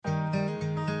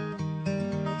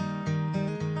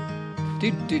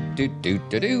Here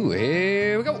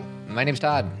we go. My name's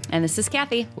Todd. And this is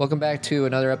Cathy. Welcome back to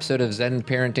another episode of Zen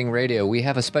Parenting Radio. We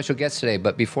have a special guest today,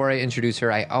 but before I introduce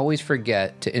her, I always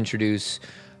forget to introduce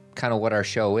kind of what our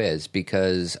show is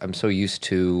because I'm so used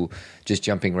to just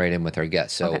jumping right in with our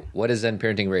guests. So What is Zen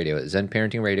Parenting Radio? Zen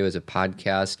Parenting Radio is a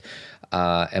podcast,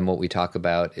 and what we talk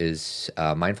about is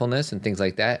mindfulness and things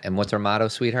like that. And what's our motto,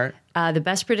 sweetheart? The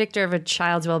best predictor of a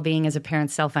child's well-being is a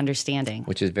parent's self-understanding.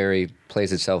 Which is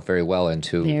plays itself very well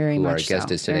into who our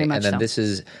guest is today. And then this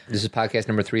is podcast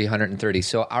number 330.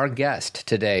 So our guest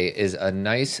today is a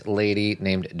nice lady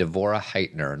named Devorah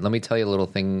Heitner. Let me tell you a little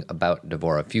thing about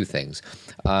Devorah, a few things.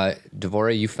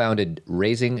 Devorah, you founded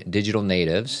Raising Digital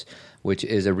Natives, which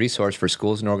is a resource for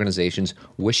schools and organizations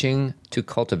wishing to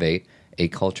cultivate a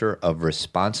culture of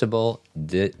responsible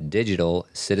digital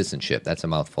citizenship. That's a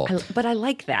mouthful. But I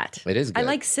like that. It is good. I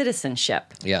like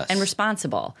citizenship. Yes. And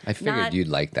responsible. I figured you'd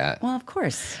like that. Well, of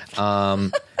course.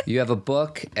 You have a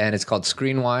book, and it's called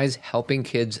Screenwise, Helping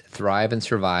Kids Thrive and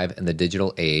Survive in the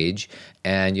Digital Age.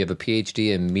 And you have a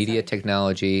PhD in Media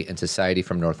Technology and Society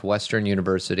from Northwestern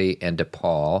University and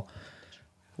DePaul.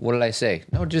 What did I say?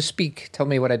 No, just speak. Tell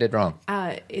me what I did wrong.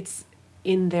 It's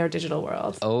in their digital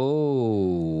world.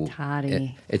 Oh.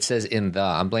 Toddy. It says in the.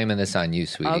 I'm blaming this on you,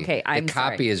 sweetie. Okay, I'm The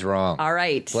copy sorry. is wrong. All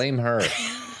right. Blame her.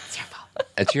 It's your fault.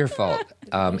 It's your fault.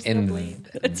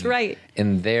 That's right.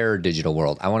 In their digital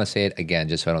world. I want to say it again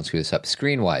just so I don't screw this up.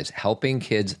 Screenwise, helping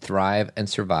kids thrive and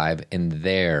survive in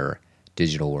their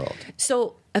digital world.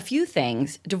 So a few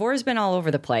things. Devorah's been all over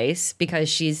the place because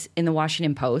she's in the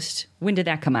Washington Post. When did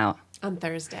that come out? On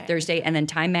Thursday. Thursday, and then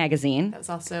Time Magazine. That was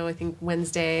also, I think,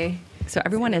 Wednesday. So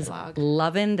everyone is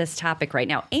loving this topic right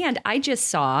now. And I just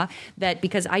saw that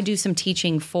because I do some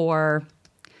teaching for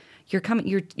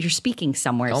you're speaking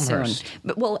somewhere Elmhurst.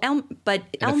 soon. But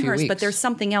Elmhurst, but there's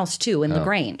something else too in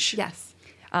LaGrange. Yes.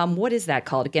 What is that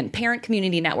called again? Parent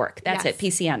Community Network. That's it.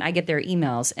 PCN. I get their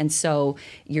emails, and so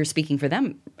you're speaking for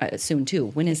them soon too.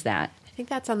 When is that? I think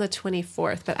that's on the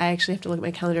 24th, but I actually have to look at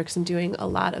my calendar because I'm doing a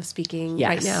lot of speaking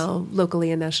right now,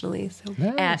 locally and nationally. So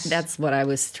that's what I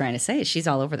was trying to say. She's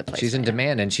all over the place. She's in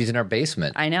demand, and she's in our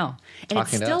basement. I know. And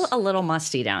it's still a little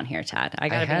musty down here, Todd. I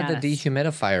had the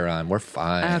dehumidifier on. We're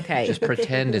fine. Okay. Just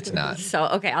pretend it's not. So,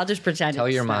 I'll just pretend Tell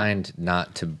it's your not. mind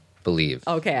not to believe.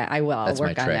 Okay, I will. That's I'll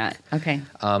work my on trick. that. Okay.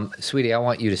 Sweetie, I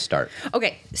want you to start.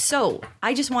 Okay, so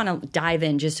I just want to dive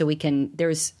in just so we can,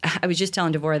 I was just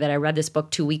telling Devorah that I read this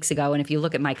book 2 weeks ago, and if you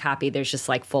look at my copy, there's just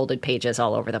like folded pages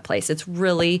all over the place. It's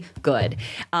really good.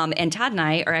 And Todd and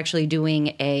I are actually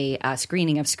doing a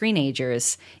screening of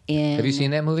Screenagers in... Have you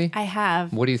seen that movie? I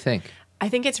have. What do you think? I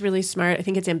think it's really smart. I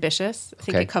think it's ambitious. I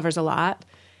think it covers a lot.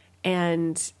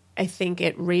 And I think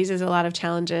it raises a lot of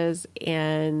challenges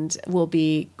and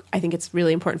I think it's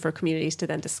really important for communities to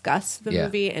then discuss the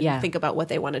movie and think about what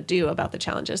they want to do about the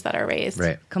challenges that are raised.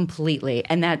 Right. Completely.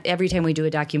 And that every time we do a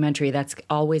documentary, that's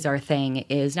always our thing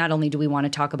is not only do we want to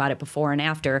talk about it before and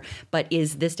after, but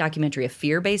is this documentary a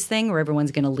fear-based thing where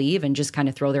everyone's going to leave and just kind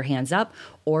of throw their hands up?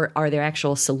 Or are there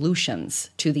actual solutions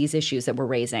to these issues that we're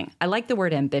raising? I like the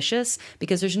word ambitious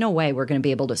because there's no way we're going to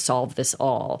be able to solve this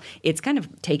all. It's kind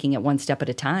of taking it one step at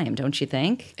a time, don't you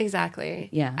think? Exactly.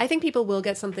 Yeah. I think people will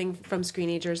get something from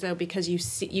Screenagers, though, because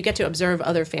you get to observe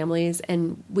other families,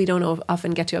 and we don't often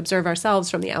get to observe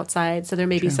ourselves from the outside. So there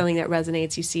may be something that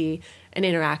resonates. You see an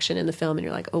interaction in the film, and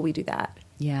you're like, oh, we do that.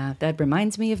 Yeah, that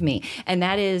reminds me of me. And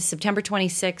that is September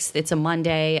 26th. It's a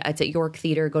Monday. It's at York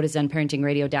Theater. Go to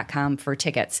zenparentingradio.com for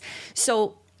tickets.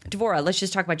 So, Devorah, let's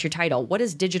just talk about your title. What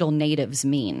does digital natives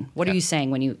mean? What are you saying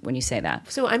when you say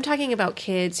that? So I'm talking about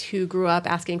kids who grew up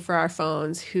asking for our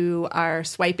phones, who are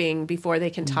swiping before they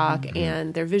can talk,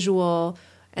 and they're visual.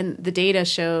 And the data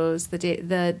shows, the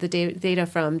data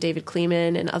from David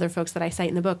Kleeman and other folks that I cite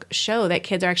in the book show that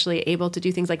kids are actually able to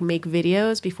do things like make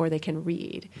videos before they can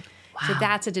read. Wow. So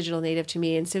that's a digital native to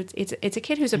me. And so it's a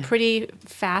kid who's a pretty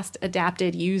fast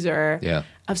adapted user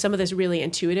of some of this really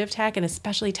intuitive tech, and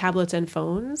especially tablets and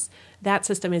phones. That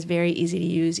system is very easy to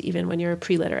use even when you're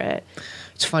pre-literate.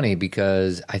 It's funny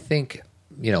because I think,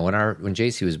 when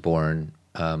JC was born,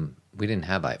 we didn't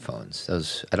have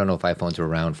iPhones. I don't know if iPhones were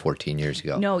around 14 years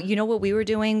ago. No, you know what we were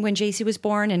doing when JC was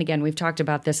born? And again, we've talked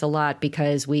about this a lot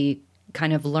because we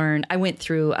kind of learned. I went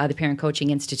through the Parent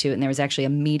Coaching Institute, and there was actually a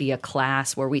media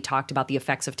class where we talked about the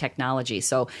effects of technology.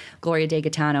 So Gloria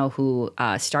DeGaetano, who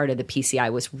started the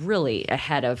PCI, was really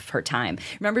ahead of her time.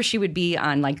 Remember, she would be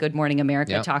on like Good Morning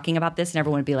America talking about this, and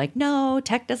everyone would be like, "No,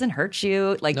 tech doesn't hurt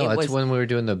you." Like, no, that's when we were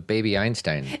doing the Baby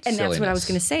Einstein. And that's what I was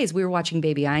going to say is we were watching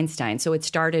Baby Einstein. So it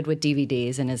started with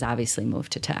DVDs and has obviously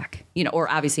moved to tech, or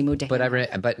obviously moved to.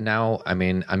 But now, I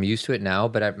mean, I'm used to it now.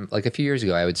 But like a few years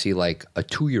ago, I would see like a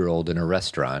 2-year-old in a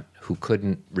restaurant who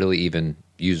couldn't really even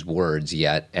use words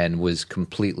yet and was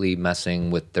completely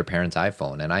messing with their parents'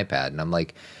 iPhone and iPad. And I'm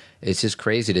like, it's just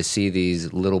crazy to see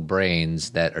these little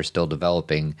brains that are still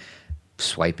developing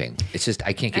swiping. It's just,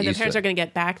 I can't get used to it. And the parents are going to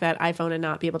get back that iPhone and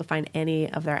not be able to find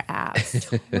any of their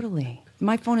apps. Totally.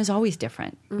 My phone is always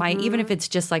different. Even if it's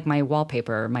just like my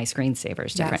wallpaper or my screensaver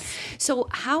is different. Yes. So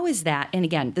how is that? And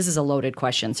again, this is a loaded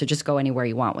question, so just go anywhere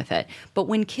you want with it. But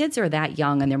when kids are that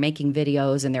young and they're making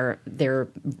videos and they're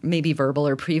maybe verbal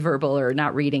or pre-verbal or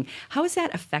not reading, how is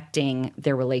that affecting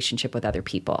their relationship with other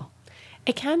people?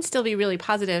 It can still be really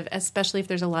positive, especially if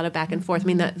there's a lot of back and forth. I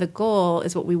mean, the goal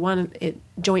is what we want,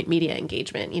 joint media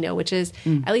engagement, which is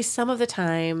at least some of the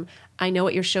time, I know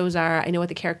what your shows are, I know what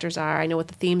the characters are, I know what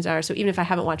the themes are. So even if I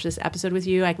haven't watched this episode with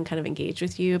you, I can kind of engage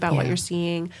with you about what you're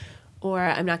seeing. Or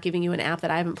I'm not giving you an app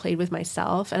that I haven't played with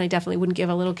myself. And I definitely wouldn't give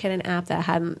a little kid an app that I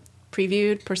hadn't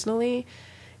previewed personally.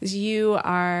 Because you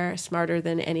are smarter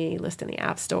than any list in the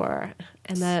App Store.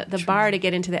 And the bar to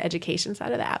get into the education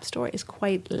side of the App Store is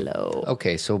quite low.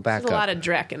 Okay, so back up. There's a lot of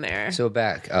dreck in there. So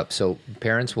back up. So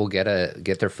parents will get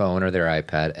their phone or their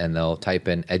iPad, and they'll type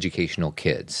in educational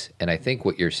kids. And I think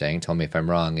what you're saying, tell me if I'm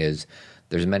wrong, is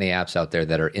there's many apps out there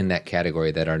that are in that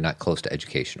category that are not close to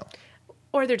educational.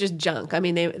 Or they're just junk. I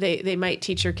mean, they might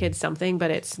teach your kids something,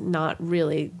 but it's not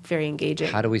really very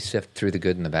engaging. How do we sift through the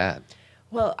good and the bad?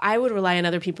 Well, I would rely on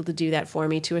other people to do that for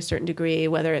me to a certain degree,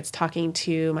 whether it's talking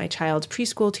to my child's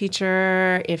preschool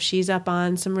teacher, if she's up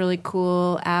on some really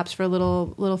cool apps for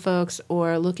little folks,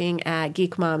 or looking at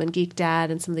Geek Mom and Geek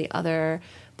Dad and some of the other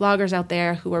bloggers out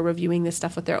there who are reviewing this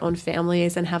stuff with their own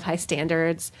families and have high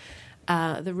standards.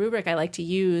 The rubric I like to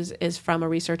use is from a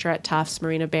researcher at Tufts,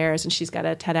 Marina Bears, and she's got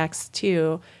a TEDx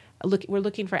too. We're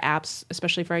looking for apps,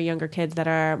 especially for our younger kids, that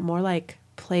are more like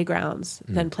playgrounds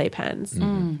than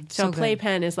playpens. So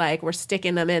playpen is like we're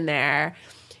sticking them in there,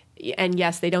 and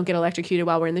yes, they don't get electrocuted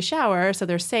while we're in the shower, so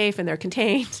they're safe and they're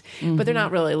contained, but they're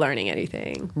not really learning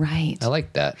anything. Right. I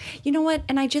like that. You know what?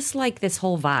 And I just like this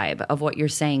whole vibe of what you're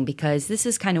saying, because this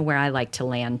is kind of where I like to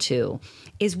land too,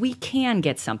 is we can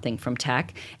get something from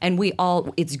tech, and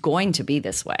it's going to be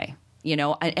this way.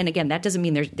 And again, that doesn't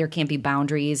mean there can't be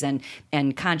boundaries and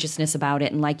consciousness about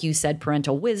it. And like you said,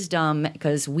 parental wisdom,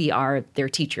 because we are their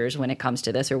teachers when it comes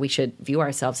to this, or we should view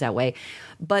ourselves that way.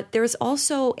 But there's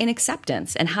also an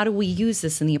acceptance. And how do we use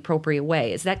this in the appropriate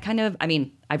way? Is that kind of, I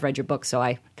mean, I've read your book, so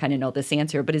I kind of know this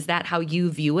answer, but is that how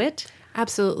you view it?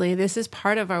 Absolutely. This is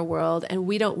part of our world, and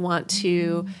we don't want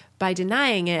to, by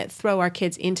denying it, throw our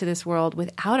kids into this world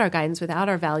without our guidance, without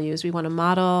our values. We want to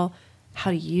model how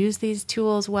to use these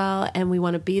tools well, and we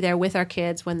want to be there with our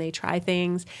kids when they try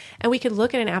things. And we could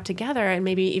look at an app together and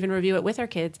maybe even review it with our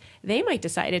kids. They might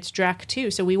decide it's dreck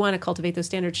too, so we want to cultivate those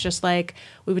standards, just like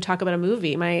we would talk about a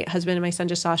movie. My husband and my son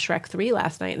just saw Shrek 3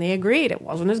 last night, and they agreed it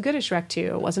wasn't as good as Shrek 2.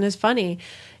 It wasn't as funny.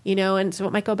 And so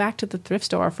it might go back to the thrift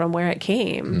store from where it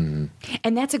came.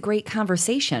 And that's a great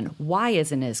conversation. Why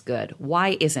isn't it as good?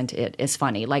 Why isn't it as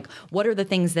funny? Like, what are the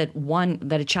things that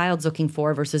a child's looking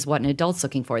for versus what an adult's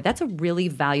looking for? That's a really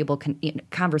valuable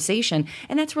conversation,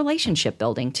 and that's relationship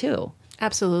building too.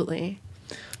 Absolutely.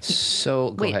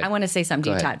 So wait, I want to say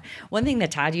something to you, Todd. One thing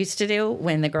that Todd used to do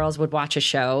when the girls would watch a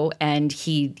show, and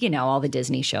he, all the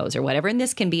Disney shows or whatever, and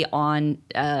this can be on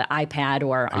iPad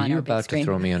or on our big screen. Are you about to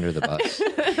throw me under the bus?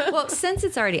 Well, since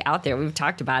it's already out there, we've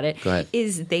talked about it. Go ahead.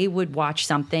 Is they would watch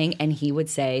something and he would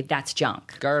say, "That's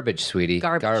junk." Garbage, sweetie.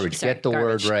 Garbage. Sorry, Get the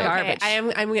word right.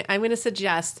 Okay, I'm going to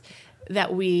suggest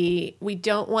that we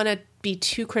don't want to be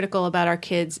too critical about our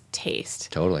kids'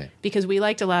 taste. Totally. Because we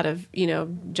liked a lot of,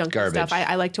 junk stuff.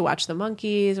 I like to watch the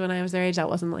Monkees when I was their age. That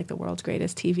wasn't like the world's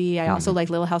greatest TV. I also like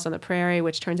Little House on the Prairie,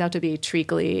 which turns out to be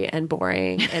treacly and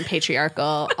boring and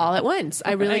patriarchal all at once.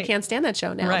 I really can't stand that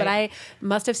show now. Right. But I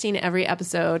must have seen every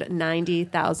episode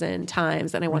 90,000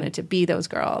 times, and I wanted to be those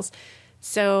girls.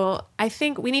 So I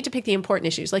think we need to pick the important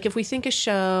issues. Like if we think a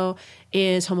show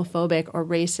is homophobic or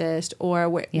racist, or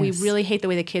we really hate the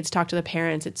way the kids talk to the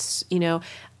parents, it's,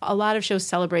 a lot of shows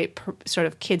celebrate sort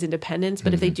of kids' independence,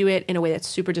 but if they do it in a way that's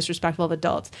super disrespectful of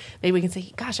adults, maybe we can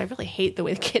say, gosh, I really hate the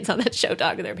way the kids on that show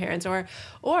talk to their parents,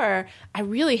 or I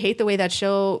really hate the way that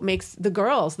show makes the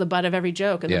girls the butt of every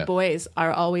joke and the boys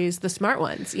are always the smart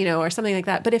ones, or something like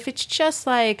that. But if it's just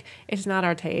like, it's not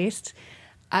our taste,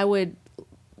 I would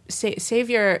save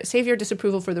your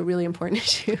disapproval for the really important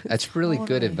issue. That's really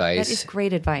good advice. That is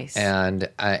great advice. And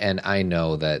I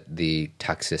know that the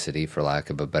toxicity, for lack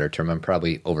of a better term, I'm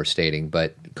probably overstating,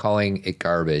 but calling it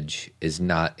garbage is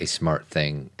not a smart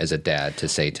thing as a dad to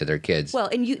say to their kids. Well,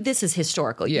 and this is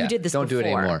historical. You did this don't before. Do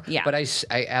it anymore. Yeah. But I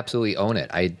absolutely own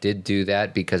it. I did do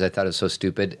that because I thought it was so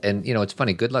stupid. And, it's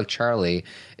funny. Good Luck Charlie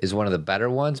is one of the better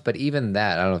ones. But even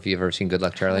that, I don't know if you've ever seen Good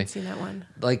Luck Charlie. I haven't seen that one.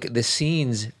 Like the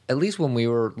scenes, at least when we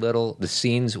were little, the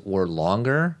scenes were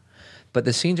longer. But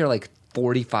the scenes are like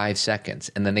 45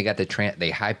 seconds. And then they got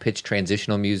the high-pitched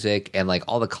transitional music. And like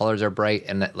all the colors are bright.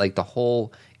 And like the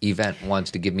whole event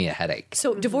wants to give me a headache.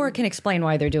 So Devorah can explain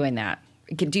why they're doing that.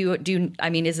 Do you? I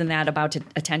mean, isn't that about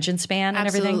attention span and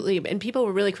everything? Absolutely. And people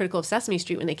were really critical of Sesame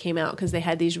Street when they came out because they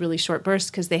had these really short bursts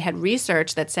because they had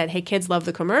research that said, hey, kids love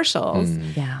the commercials.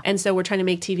 Yeah. And so we're trying to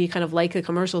make TV kind of like the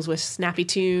commercials with snappy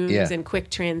tunes and quick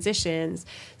transitions.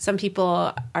 Some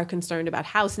people are concerned about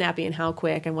how snappy and how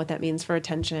quick and what that means for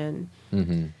attention.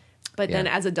 Mm-hmm. But then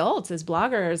as adults, as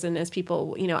bloggers, and as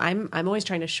people, I'm always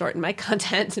trying to shorten my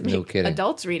content to make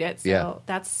adults read it. So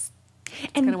that's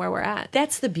kind of where we're at.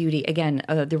 That's the beauty. Again,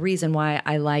 the reason why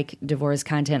I like Devorah's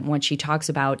content, what she talks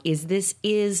about, is this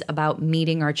is about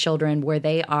meeting our children where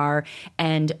they are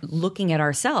and looking at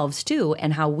ourselves, too,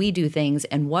 and how we do things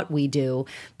and what we do.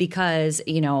 Because,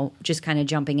 just kind of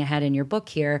jumping ahead in your book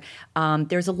here,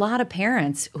 there's a lot of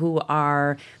parents who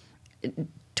are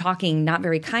talking not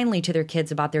very kindly to their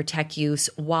kids about their tech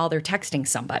use while they're texting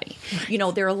somebody.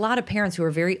 Right. There are a lot of parents who are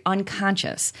very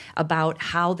unconscious about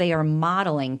how they are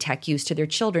modeling tech use to their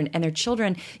children. And their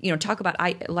children, talk about,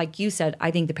 like you said,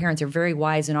 I think the parents are very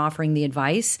wise in offering the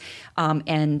advice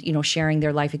and, sharing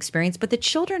their life experience. But the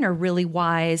children are really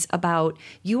wise about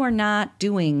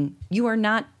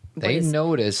They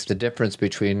notice the difference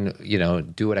between,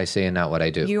 do what I say and not what I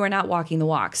do. You are not walking the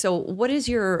walk. So what is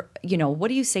what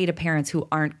do you say to parents who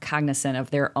aren't cognizant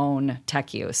of their own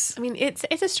tech use? I mean, it's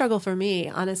a struggle for me,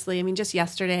 honestly. I mean, just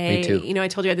yesterday, me too. I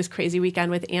told you I had this crazy weekend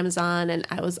with Amazon and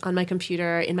I was on my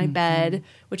computer in my bed,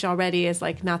 which already is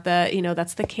like not the,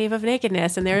 that's the cave of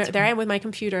nakedness. And there I am with my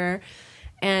computer.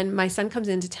 And my son comes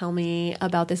in to tell me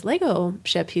about this Lego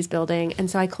ship he's building. And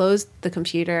so I closed the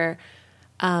computer.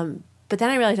 But then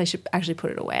I realized I should actually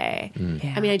put it away.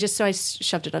 Yeah. I mean, I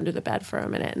shoved it under the bed for a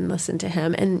minute and listened to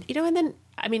him. And, and then,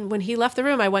 I mean, when he left the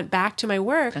room, I went back to my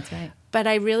work. That's right. But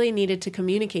I really needed to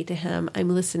communicate to him, I'm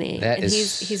listening.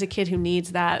 He's a kid who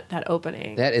needs that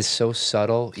opening. That is so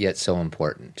subtle, yet so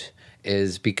important.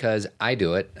 Is because I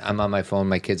do it. I'm on my phone.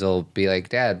 My kids will be like,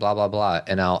 Dad, blah, blah, blah.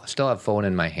 And I'll still have phone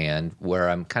in my hand where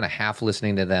I'm kind of half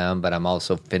listening to them, but I'm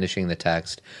also finishing the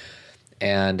text.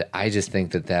 And I just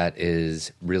think that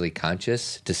is really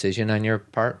conscious decision on your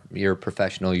part. You're a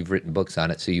professional. You've written books on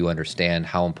it, so you understand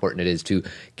how important it is to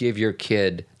give your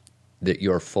kid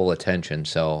your full attention.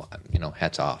 So,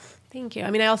 hats off. Thank you.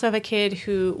 I mean, I also have a kid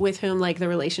with whom like the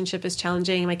relationship is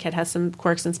challenging. My kid has some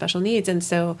quirks and special needs. And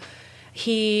so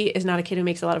he is not a kid who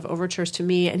makes a lot of overtures to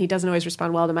me, and he doesn't always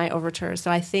respond well to my overtures.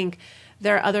 So I think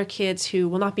there are other kids who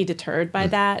will not be deterred by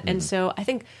that. Mm-hmm. And so I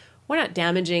think we're not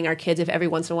damaging our kids if every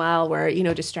once in a while we're,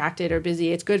 distracted or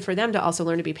busy. It's good for them to also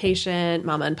learn to be patient.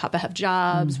 Mama and Papa have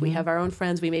jobs. Mm-hmm. We have our own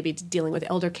friends. We may be dealing with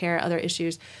elder care, other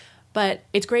issues. But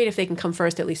it's great if they can come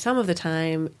first at least some of the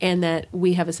time, and that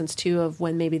we have a sense, too, of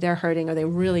when maybe they're hurting or they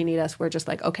really need us, we're just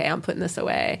like, okay, I'm putting this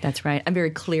away. That's right. I'm very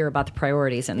clear about the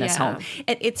priorities in this home.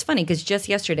 And it's funny because just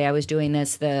yesterday I was doing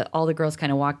this. All the girls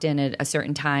kind of walked in at a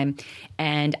certain time,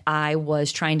 and I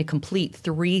was trying to complete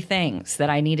 3 things that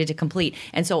I needed to complete.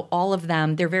 And so all of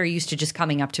them, they're very used to just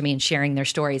coming up to me and sharing their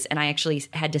stories. And I actually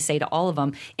had to say to all of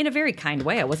them in a very kind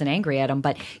way, I wasn't angry at them,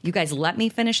 but you guys let me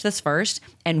finish this first.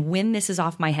 And when this is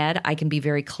off my head, I can be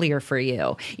very clear for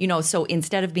you. So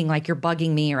instead of being like, you're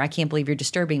bugging me or I can't believe you're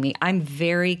disturbing me, I'm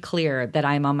very clear that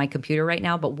I'm on my computer right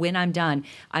now, but when I'm done,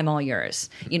 I'm all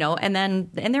yours, and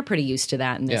they're pretty used to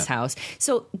that in this house.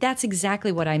 So that's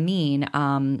exactly what I mean,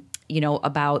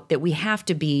 about that we have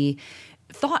to be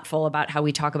thoughtful about how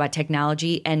we talk about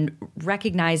technology and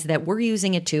recognize that we're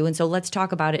using it too. And so let's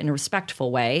talk about it in a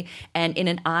respectful way and in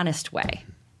an honest way.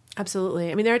 Absolutely.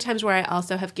 I mean, there are times where I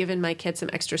also have given my kid some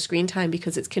extra screen time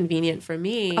because it's convenient for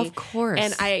me. Of course.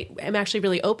 And I am actually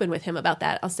really open with him about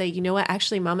that. I'll say, you know what,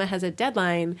 actually, Mama has a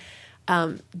deadline.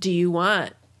 Do you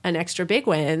want an extra big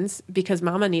wins because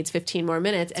mama needs 15 more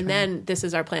minutes. And then this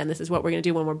is our plan. This is what we're going to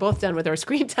do when we're both done with our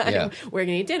screen time. Yeah. We're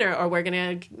going to eat dinner, or we're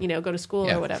going to, go to school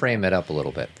or whatever. Frame it up a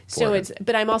little bit.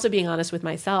 But I'm also being honest with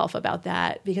myself about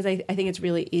that, because I think it's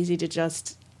really easy to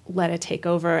just let it take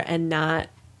over and not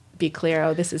be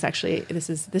clear, this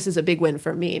is a big win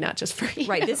for me, not just for you.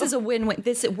 Right. This is a win-win.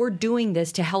 We're doing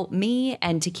this to help me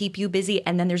and to keep you busy.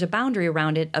 And then there's a boundary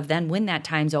around it of then when that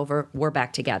time's over, we're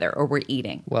back together or we're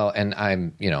eating. Well, and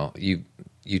I'm,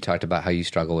 you talked about how you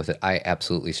struggle with it. I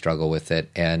absolutely struggle with it.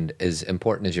 And as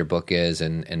important as your book is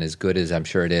and as good as I'm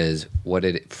sure it is,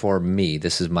 for me,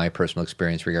 this is my personal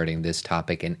experience regarding this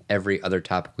topic and every other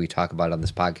topic we talk about on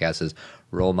this podcast is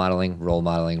role modeling, role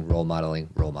modeling, role modeling,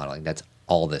 role modeling. That's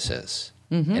all this is.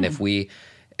 Mm-hmm.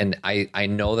 And I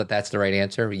know that that's the right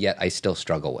answer, yet I still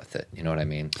struggle with it. You know what I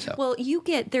mean? So. Well,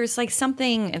 there's like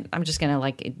something, and I'm just going to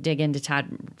like dig into Todd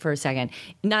for a second,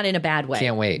 not in a bad way.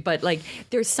 Can't wait. But like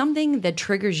there's something that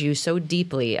triggers you so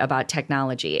deeply about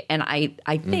technology. And I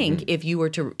think if you were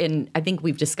to, and I think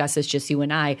we've discussed this just you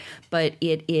and I, but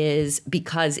it is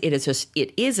because it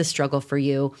is a struggle for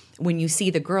you when you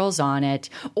see the girls on it,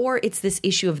 or it's this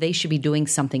issue of they should be doing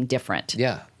something different.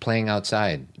 Yeah. Playing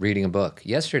outside, reading a book.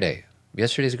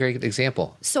 Yesterday's a great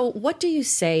example. So what do you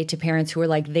say to parents who are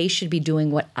like, they should be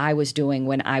doing what I was doing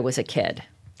when I was a kid?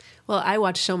 Well, I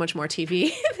watch so much more TV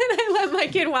than I let my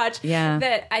kid watch. Yeah.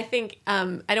 That I think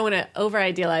I don't want to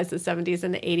over-idealize the 70s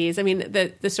and the 80s. I mean,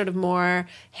 the sort of more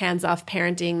hands-off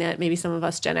parenting that maybe some of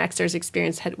us Gen Xers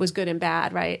experienced was good and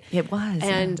bad, right? It was.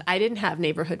 And I didn't have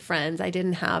neighborhood friends. I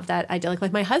didn't have that idyllic.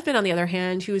 Like my husband, on the other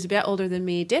hand, who was a bit older than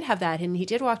me, did have that. And he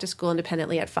did walk to school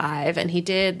independently at 5. And he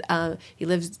did, he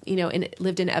lives,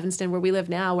 lived in Evanston where we live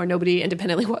now, where nobody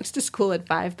independently walks to school at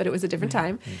 5, but it was a different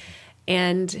time. Mm-hmm.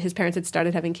 And his parents had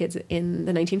started having kids in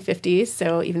the 1950s.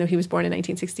 So even though he was born in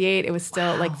 1968, it was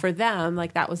still like for them,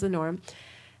 like that was the norm.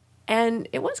 And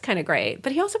it was kind of great.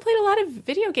 But he also played a lot of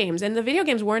video games, and the video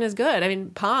games weren't as good. I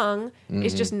mean, Pong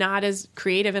is just not as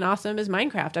creative and awesome as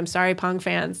Minecraft. I'm sorry, Pong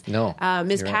fans. No.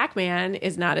 Ms. Pac-Man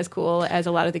is not as cool as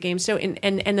a lot of the games. So, and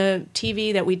the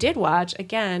TV that we did watch,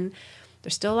 again,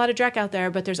 there's still a lot of dreck out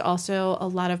there, but there's also a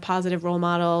lot of positive role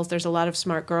models. There's a lot of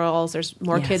smart girls. There's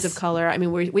more kids of color. I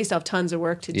mean, we still have tons of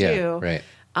work to do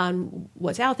on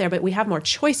what's out there, but we have more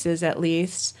choices at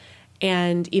least.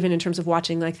 And even in terms of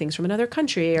watching like things from another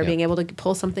country or being able to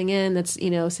pull something in that's,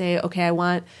 say, okay, I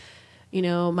want,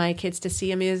 my kids to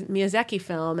see a Miyazaki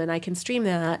film and I can stream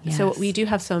that. Yes. So we do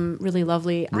have some really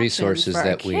lovely resources for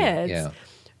that our kids.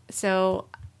 So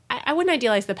I wouldn't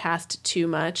idealize the past too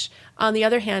much. On the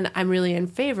other hand, I'm really in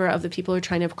favor of the people who are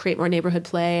trying to create more neighborhood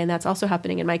play, and that's also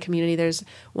happening in my community. There's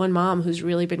one mom who's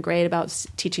really been great about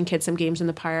teaching kids some games in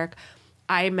the park.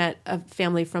 I met a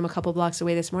family from a couple blocks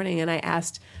away this morning, and I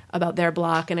asked about their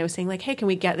block, and I was saying, like, hey, can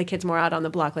we get the kids more out on the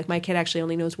block? Like, my kid actually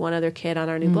only knows one other kid on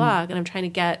our new block, and I'm trying to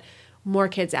get more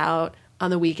kids out on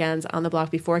the weekends on the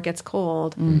block before it gets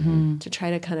cold to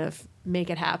try to kind of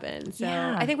make it happen. So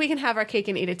I think we can have our cake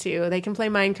and eat it too. They can play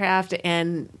Minecraft,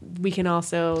 and we can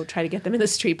also try to get them in the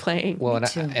street playing. Well,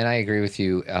 and I agree with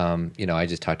you. I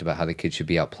just talked about how the kids should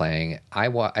be out playing.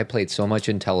 I played so much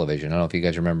in television. I don't know if you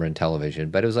guys remember in television,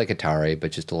 but it was like Atari,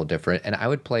 but just a little different. And I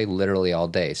would play literally all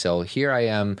day. So here I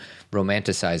am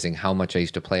romanticizing how much I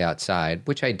used to play outside,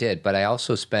 which I did, but I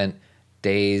also spent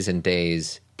days and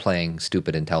days playing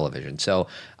stupid in television. So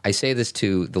I say this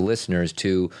to the listeners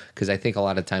too, because I think a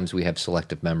lot of times we have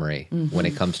selective memory when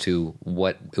it comes to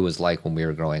what it was like when we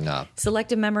were growing up.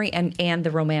 Selective memory and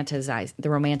the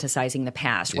romanticizing the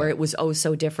past, where it was oh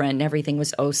so different and everything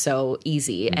was oh so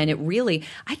easy. And it really,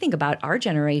 I think about our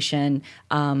generation.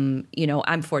 I'm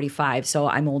 45, so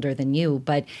I'm older than you,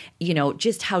 but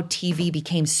just how TV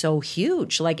became so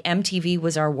huge. Like MTV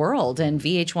was our world, and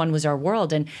VH1 was our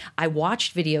world. And I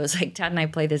watched videos like Todd and I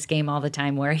play this game all the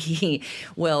time where he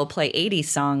will play 80s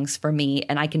songs for me,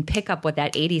 and I can pick up what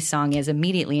that 80s song is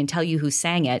immediately and tell you who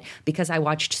sang it because I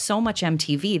watched so much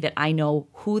MTV that I know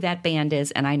who that band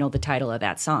is and I know the title of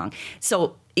that song.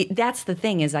 So that's the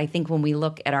thing is I think when we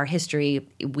look at our history,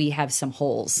 we have some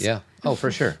holes. Yeah. Oh,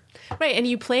 for sure. Right, and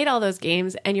you played all those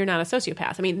games, and you're not a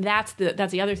sociopath. I mean, that's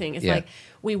the other thing. It's like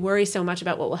we worry so much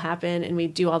about what will happen, and we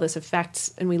do all this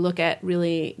effects, and we look at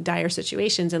really dire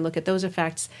situations and look at those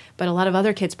effects. But a lot of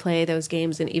other kids play those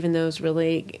games, and even those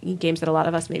really games that a lot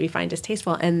of us maybe find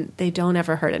distasteful, and they don't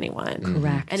ever hurt anyone.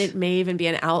 Correct. And it may even be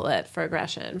an outlet for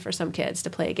aggression for some kids to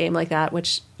play a game like that,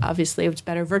 which obviously it's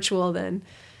better virtual than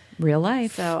real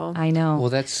life. So I know.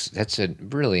 Well, that's a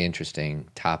really interesting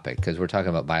topic because we're talking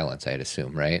about violence, I'd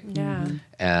assume, right? Yeah.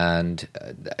 And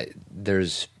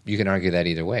you can argue that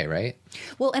either way, right?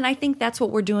 Well, and I think that's what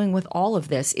we're doing with all of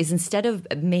this is instead of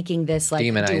making this like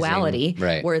demonizing, duality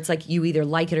where it's like you either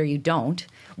like it or you don't,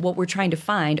 what we're trying to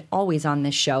find always on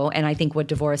this show, and I think what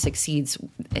Devorah succeeds,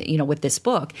 with this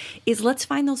book, is let's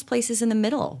find those places in the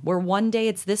middle where one day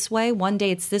it's this way, one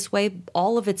day it's this way.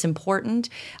 All of it's important.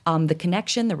 The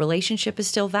connection, the relationship is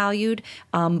still valued,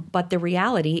 but the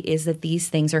reality is that these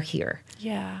things are here.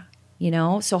 Yeah.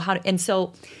 So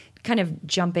kind of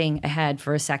jumping ahead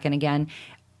for a second again,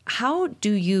 what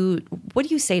do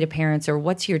you say to parents, or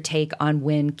what's your take on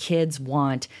when kids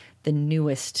want the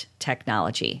newest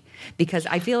technology? Because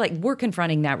I feel like we're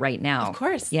confronting that right now. Of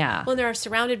course. Yeah. Well, they're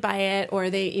surrounded by it, or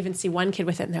they even see one kid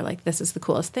with it and they're like, this is the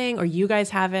coolest thing, or you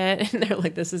guys have it. And they're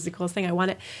like, this is the coolest thing. I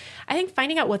want it. I think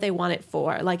finding out what they want it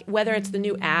for, like whether it's the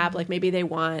new app, like maybe they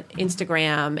want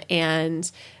Instagram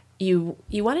and you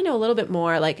want to know a little bit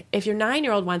more. Like if your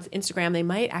 9-year-old wants Instagram, they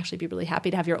might actually be really happy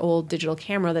to have your old digital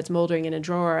camera that's moldering in a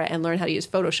drawer and learn how to use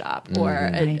Photoshop or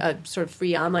a sort of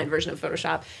free online version of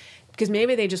Photoshop. Because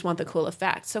maybe they just want the cool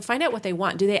effect. So find out what they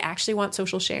want. Do they actually want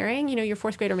social sharing? Your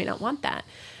fourth grader may not want that.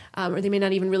 Or they may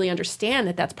not even really understand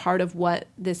that that's part of what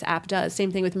this app does.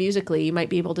 Same thing with Musical.ly. You might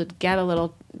be able to get a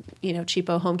little,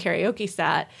 cheapo home karaoke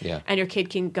set, and your kid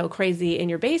can go crazy in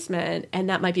your basement, and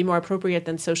that might be more appropriate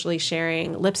than socially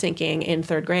sharing lip syncing in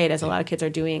third grade, as a lot of kids are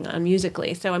doing on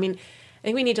Musical.ly. So, I think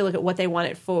we need to look at what they want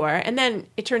it for. And then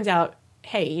it turns out,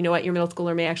 hey, you know what? Your middle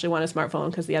schooler may actually want a smartphone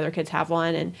because the other kids have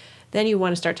one. And then you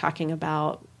want to start talking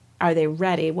about, are they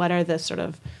ready? What are the sort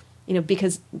of,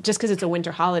 because just because it's a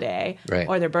winter holiday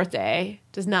or their birthday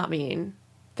does not mean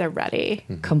they're ready.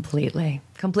 Completely.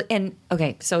 And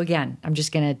okay, so again, I'm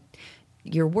just going to,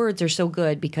 your words are so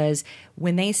good because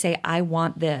when they say, I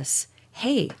want this,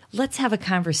 hey, let's have a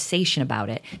conversation about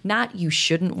it. Not you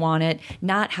shouldn't want it,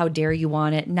 not how dare you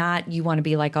want it, not you want to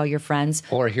be like all your friends.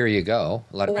 Or here you go.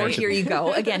 Here you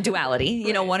go. Again, duality,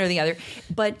 one or the other.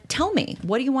 But tell me,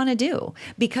 what do you want to do?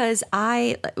 Because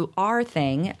our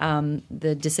thing,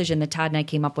 the decision that Todd and I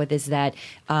came up with is that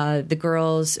the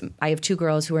girls, I have 2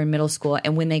 girls who are in middle school,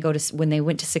 and when they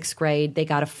went to 6th grade, they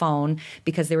got a phone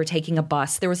because they were taking a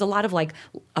bus. There was a lot of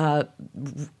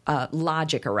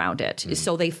logic around it.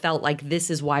 So they felt like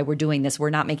this is why we're doing this. We're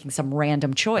not making some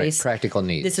random choice. Right, practical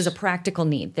needs. This is a practical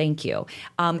need. Thank you.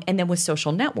 And then with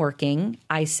social networking,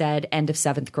 I said end of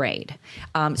 7th grade.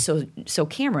 So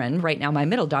Cameron, right now, my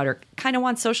middle daughter, kind of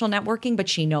wants social networking, but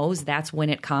she knows that's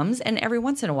when it comes. And every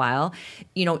once in a while,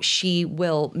 she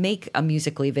will make a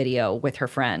Musical.ly video with her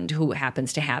friend who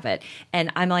happens to have it.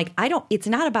 And I'm like, it's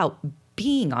not about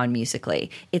being on Musical.ly.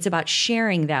 It's about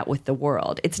sharing that with the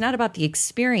world. It's not about the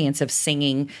experience of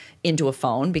singing into a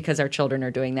phone, because our children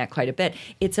are doing that quite a bit.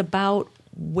 It's about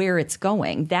where it's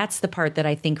going. That's the part that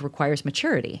I think requires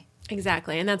maturity.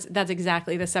 Exactly. And that's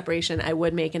exactly the separation I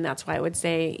would make. And that's why I would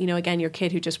say, again, your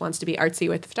kid who just wants to be artsy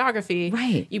with photography,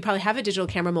 right. You probably have a digital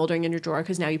camera moldering in your drawer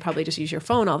because now you probably just use your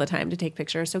phone all the time to take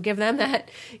pictures. So give them that,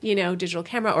 digital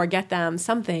camera, or get them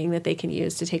something that they can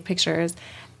use to take pictures.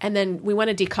 And then we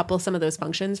want to decouple some of those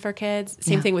functions for kids.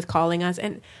 Same thing with calling us.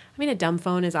 And a dumb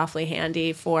phone is awfully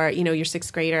handy for, your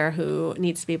 6th grader who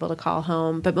needs to be able to call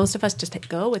home. But most of us just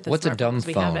go with the What's a dumb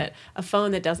phone? We have it. A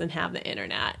phone that doesn't have the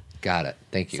internet. Got it.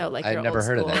 Thank you. So like I've never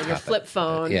heard of that. Your flip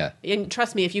phone. Yeah. And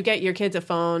trust me, if you get your kids a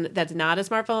phone that's not a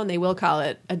smartphone, they will call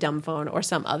it a dumb phone or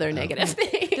some other negative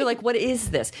thing. They're like, what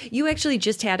is this? You actually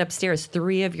just had upstairs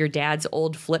 3 of your dad's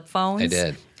old flip phones. I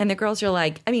did. And the girls are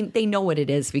like, they know what it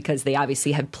is because they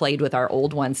obviously have played with our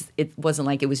old ones. It wasn't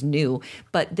like it was new,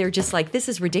 but they're just like, this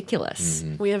is ridiculous.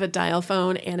 Mm-hmm. We have a dial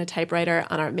phone and a typewriter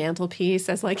on our mantelpiece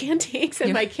as antiques.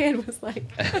 And my kid was like,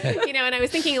 and I was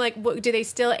thinking do they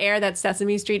still air that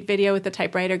Sesame Street video with the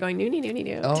typewriter going, noonie, noonie,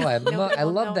 noo? Oh, I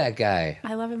love that guy.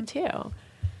 I love him too.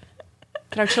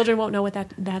 But our children won't know what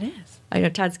that is. I know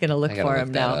Todd's going to look for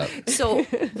him now. So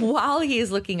while he is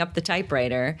looking up the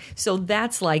typewriter, so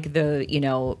that's like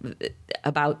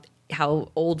about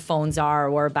how old phones are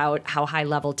or about how high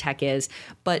level tech is.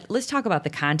 But let's talk about the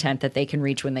content that they can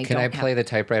reach when they Can I play the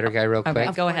typewriter guy real quick?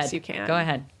 Okay, go ahead. You can. Go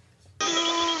ahead.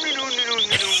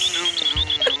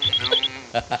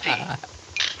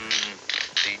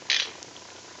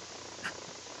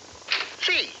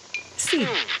 See.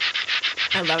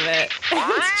 I love it.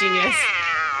 It's genius.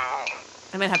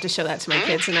 I might have to show that to my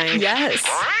kids tonight. Yes.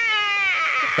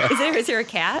 Is there a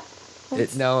cat?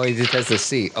 No, he just has the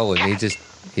C. Oh, and he just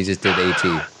did AT.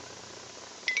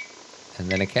 And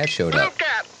then a cat showed up.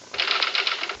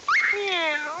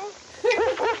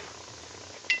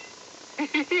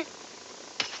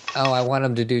 Oh, I want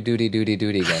him to do duty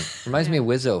again. Reminds me of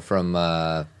Wizzo from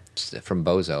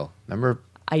Bozo. Remember?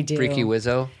 I do. Freaky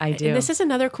Wizzo? I do. And this is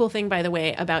another cool thing, by the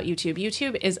way, about YouTube.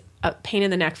 YouTube is a pain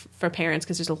in the neck for parents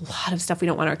because there's a lot of stuff we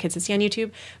don't want our kids to see on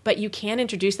YouTube. But you can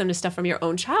introduce them to stuff from your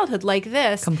own childhood like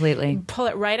this. Completely. Pull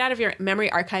it right out of your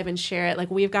memory archive and share it. Like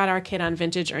we've got our kid on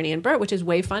vintage Ernie and Bert, which is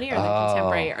way funnier than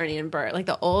contemporary Ernie and Bert. Like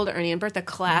the old Ernie and Bert, the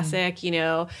classic, you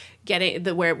know, getting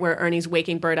the where Ernie's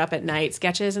waking Bert up at night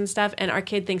sketches and stuff. And our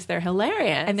kid thinks they're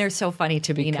hilarious. And they're so funny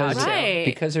to me now, too. Right.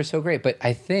 Because they're so great. But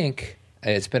I think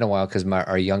it's been a while because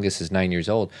our youngest is 9 years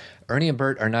old. Ernie and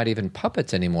Bert are not even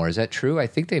puppets anymore. Is that true? I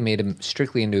think they made him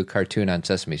strictly into a cartoon on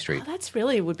Sesame Street. Oh, that's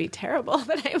really would be terrible,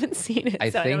 but I haven't seen it, I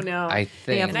don't know. I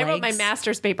think. And I wrote my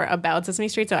master's paper about Sesame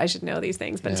Street, so I should know these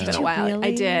things, but it's been a while. Really?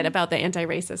 I did, about the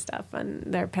anti-racist stuff and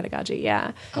their pedagogy,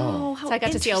 yeah. Oh, how So I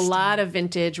got to see a lot of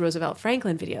vintage Roosevelt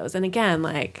Franklin videos. And again,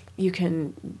 like, you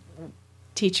can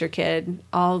teach your kid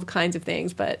all kinds of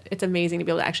things, but it's amazing to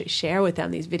be able to actually share with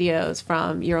them these videos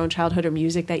from your own childhood or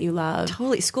music that you love.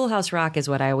 Totally. Schoolhouse Rock is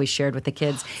what I always shared with the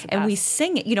kids. And we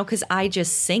sing it, you know, because I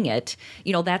just sing it.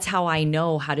 You know, that's how I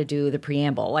know how to do the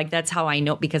preamble. Like, that's how I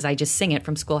know, because I just sing it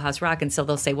from Schoolhouse Rock. And so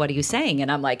they'll say, what are you saying?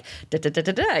 And I'm like,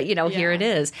 da-da-da-da-da, you know, here it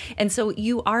is. And so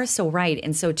you are so right.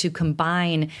 And so to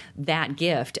combine that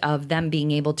gift of them being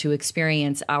able to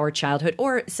experience our childhood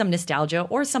or some nostalgia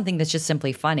or something that's just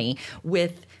simply funny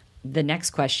with the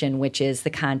next question, which is the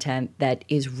content that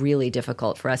is really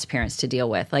difficult for us parents to deal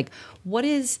with. Like, what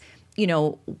is, you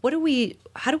know,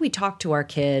 how do we talk to our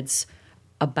kids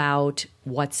about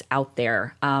what's out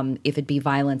there, if it be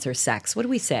violence or sex? What do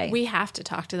we say? We have to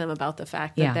talk to them about the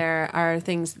fact that there are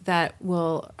things that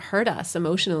will hurt us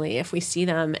emotionally if we see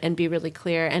them, and be really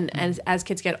clear. And as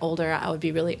kids get older, I would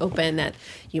be really open that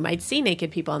you might see naked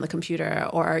people on the computer,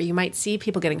 or you might see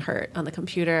people getting hurt on the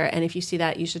computer. And if you see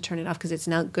that, you should turn it off because it's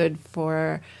not good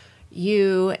for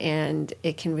you, and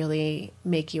it can really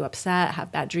make you upset, have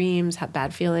bad dreams, have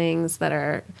bad feelings that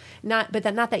are not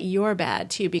that you're bad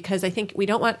too, because I think we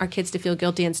don't want our kids to feel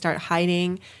guilty and start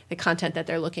hiding the content that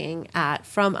they're looking at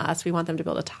from us. We want them to be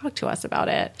able to talk to us about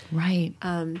it. Right.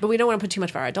 But we don't want to put too much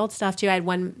of our adult stuff too. I had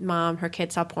one mom, her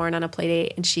kid saw porn on a play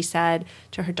date, and she said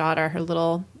to her daughter, her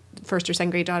little first or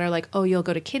second grade daughter, like, oh, you'll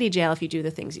go to kiddie jail if you do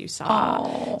the things you saw.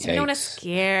 Oh, so we don't want to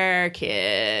scare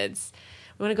kids.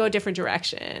 We want to go a different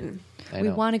direction. We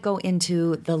want to go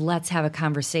into the let's have a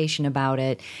conversation about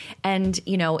it. And,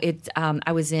 you know,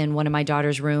 I was in one of my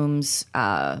daughter's rooms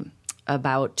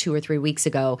about 2 or 3 weeks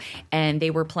ago, and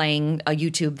they were playing a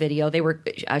YouTube video.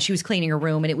 She was cleaning her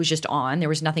room, and it was just on. There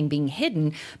was nothing being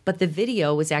hidden, but the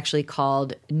video was actually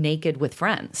called Naked with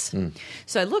Friends.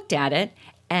 So I looked at it,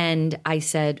 and I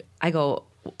go,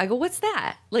 what's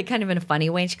that? Like, kind of in a funny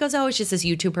way. And she goes, oh, it's just this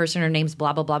YouTube person. Her name's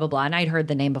blah, blah, blah, blah, blah. And I'd heard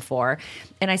the name before.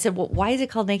 And I said, well, why is it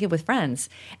called Naked with Friends?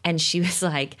 And she was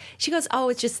like, she goes, oh,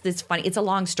 it's just this funny. It's a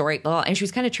long story. Blah. And she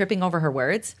was kind of tripping over her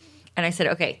words. And I said,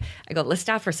 okay. I go, let's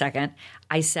stop for a second.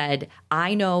 I said,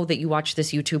 I know that you watch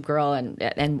this YouTube girl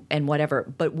and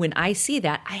whatever, but when I see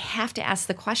that, I have to ask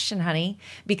the question, honey,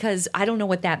 because I don't know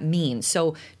what that means.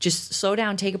 So just slow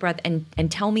down, take a breath, and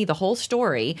tell me the whole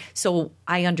story so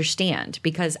I understand,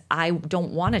 because I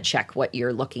don't want to check what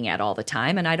you're looking at all the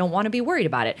time, and I don't want to be worried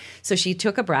about it. So she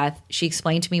took a breath. She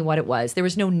explained to me what it was. There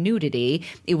was no nudity.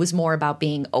 It was more about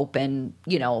being open,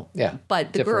 you know. Yeah,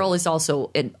 but the girl is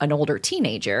also an older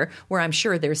teenager, where I'm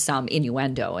sure there's some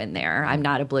innuendo in there. I'm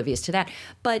not oblivious to that.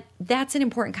 But that's an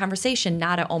important conversation,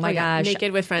 not a, oh my gosh.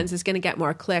 Naked with Friends is going to get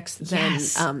more clicks than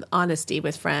Honesty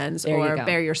with Friends or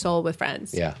Bare Your Soul with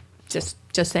Friends. Yeah. Just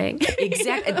saying.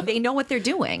 Exactly. They know what they're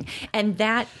doing. And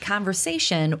that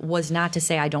conversation was not to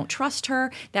say I don't trust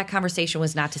her. That conversation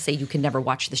was not to say you can never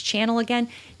watch this channel again.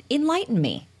 Enlighten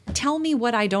me. Tell me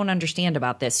what I don't understand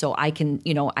about this so I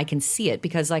can see it.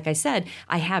 Because like I said,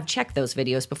 I have checked those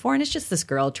videos before, and it's just this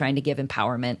girl trying to give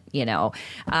empowerment, you know.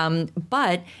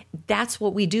 But that's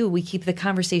what we do. We keep the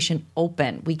conversation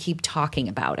open. We keep talking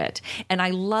about it. And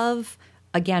I love,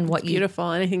 again, what you...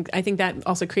 Beautiful. And I think that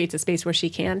also creates a space where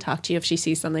she can talk to you if she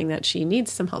sees something that she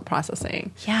needs some help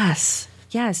processing. Yes.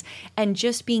 Yes. And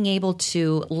just being able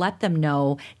to let them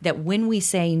know that when we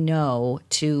say no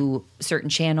to certain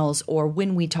channels, or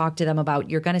when we talk to them about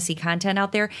you're going to see content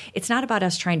out there, it's not about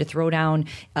us trying to throw down,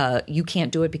 you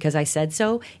can't do it because I said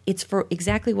so. It's for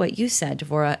exactly what you said,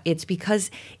 Devorah. It's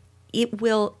because it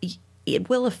will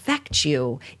affect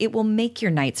you. It will make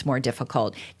your nights more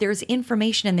difficult. There's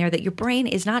information in there that your brain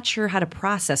is not sure how to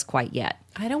process quite yet.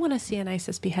 I don't want to see an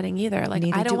ISIS beheading either. Like,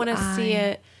 I don't want to see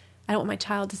it. I don't want my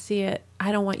child to see it.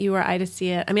 I don't want you or I to see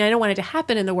it. I mean, I don't want it to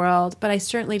happen in the world, but I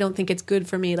certainly don't think it's good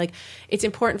for me. Like, it's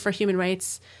important for human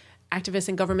rights activists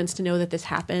and governments to know that this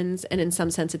happens. And in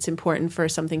some sense, it's important for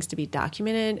some things to be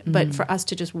documented. But for us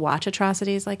to just watch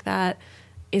atrocities like that,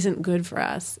 isn't good for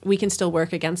us. We can still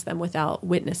work against them without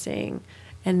witnessing.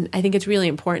 And I think it's really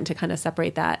important to kind of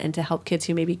separate that and to help kids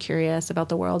who may be curious about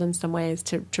the world in some ways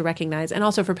to recognize. And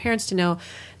also for parents to know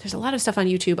there's a lot of stuff on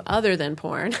YouTube other than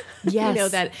porn.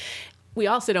 Yes. That we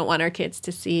also don't want our kids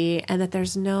to see, and that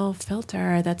there's no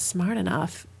filter that's smart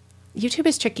enough. YouTube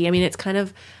is tricky. I mean, it's kind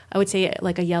of, I would say,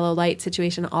 like a yellow light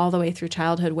situation all the way through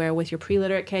childhood, where with your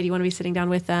pre-literate kid, you want to be sitting down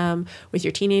with them. With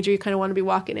your teenager, you kind of want to be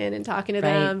walking in and talking to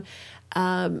them.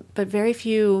 But very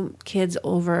few kids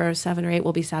over 7 or 8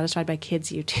 will be satisfied by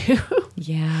kids' YouTube.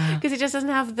 Yeah. Because it just doesn't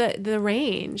have the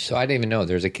range. So I didn't even know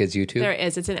there's a kids' YouTube? There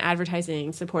is. It's an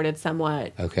advertising supported,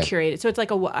 somewhat okay. curated. So it's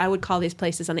like I would call these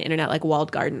places on the internet like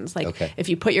walled gardens. Like okay. if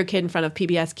you put your kid in front of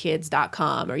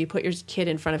pbskids.com or you put your kid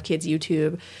in front of kids'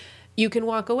 YouTube, you can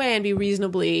walk away and be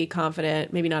reasonably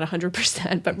confident, maybe not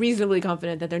 100%, but reasonably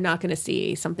confident that they're not going to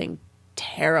see something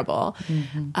terrible.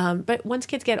 Mm-hmm. But once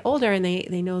kids get older and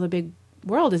they know the big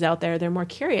world is out there, they're more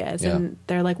curious. Yeah. And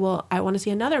they're like, well, I want to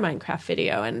see another Minecraft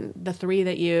video. And the 3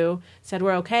 that you said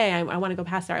were okay, I want to go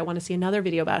past there. I want to see another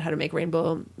video about how to make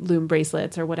rainbow loom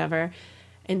bracelets or whatever.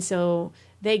 And so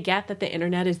they get that the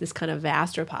internet is this kind of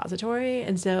vast repository.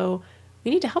 And so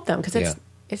we need to help them because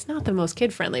it's not the most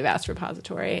kid-friendly vast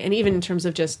repository. And even in terms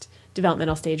of just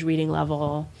developmental stage reading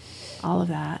level, all of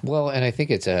that. Well, and I think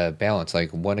it's a balance.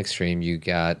 Like one extreme, you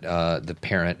got the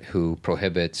parent who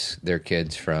prohibits their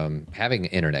kids from having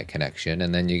an internet connection.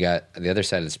 And then you got the other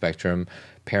side of the spectrum,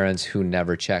 parents who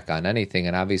never check on anything.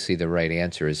 And obviously the right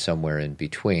answer is somewhere in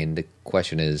between. The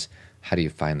question is, how do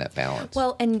you find that balance?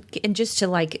 Well, and just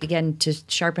to again, to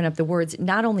sharpen up the words,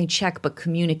 not only check, but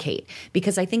communicate.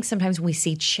 Because I think sometimes when we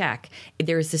see check,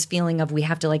 there's this feeling of we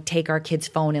have to take our kid's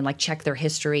phone and check their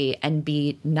history and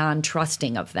be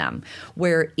non-trusting of them.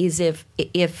 Whereas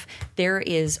if there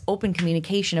is open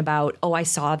communication about, oh, I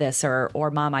saw this, or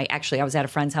Mom, I was at a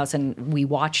friend's house and we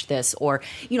watched this, or,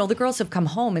 the girls have come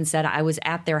home and said, I was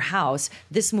at their house,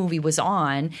 this movie was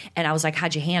on, and I was like,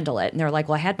 how'd you handle it? And they're like,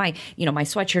 well, I had my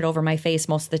sweatshirt over my face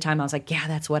most of the time. I was like, yeah,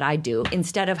 that's what I do.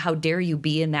 Instead of how dare you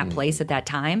be in that place at that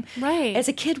time. Right. As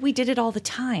a kid, we did it all the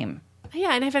time.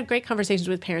 Yeah, and I've had great conversations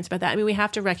with parents about that. I mean, we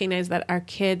have to recognize that our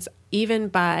kids, even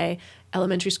by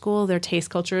elementary school, their taste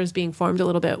culture is being formed a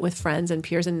little bit with friends and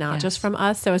peers and not just from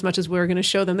us. So as much as we're going to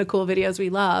show them the cool videos we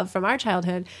love from our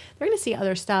childhood, they're going to see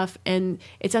other stuff. And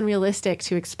it's unrealistic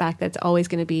to expect that it's always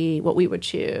going to be what we would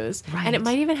choose. Right. And it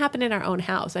might even happen in our own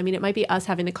house. I mean, it might be us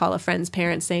having to call a friend's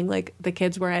parents saying, the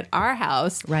kids were at our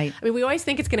house. Right. I mean, we always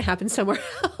think it's going to happen somewhere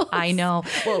else. I know.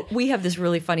 Well, we have this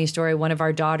really funny story. One of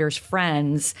our daughter's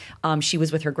friends, she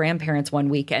was with her grandparents one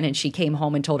weekend, and she came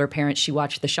home and told her parents she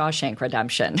watched The Shawshank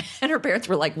Redemption. And her parents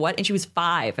were like, what? And she was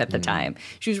 5 at the time.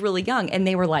 She was really young. And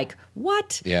they were like,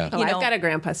 what? Yeah. I've got a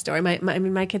grandpa story.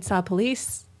 My kid saw a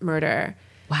police murder.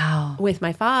 Wow. With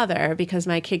my father, because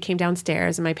my kid came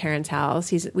downstairs in my parents'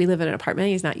 house. We live in an apartment.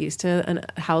 He's not used to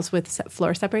a house with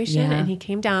floor separation. Yeah. And he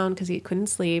came down because he couldn't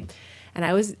sleep. And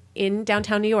I was in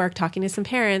downtown New York talking to some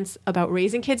parents about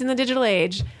raising kids in the digital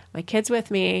age. My kid's with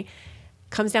me.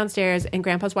 Comes downstairs, and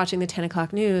Grandpa's watching the 10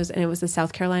 o'clock news, and it was the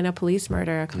South Carolina police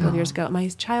murder a couple of years ago. My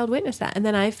child witnessed that. And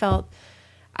then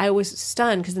I was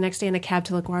stunned because the next day in the cab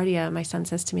to LaGuardia, my son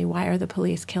says to me, why are the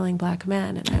police killing black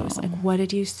men? And I was like, what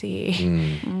did you see?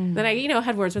 Then I,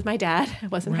 had words with my dad. I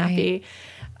wasn't happy.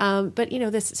 But,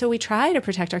 so we try to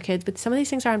protect our kids, but some of these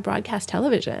things are on broadcast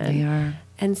television. They are.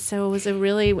 And so it was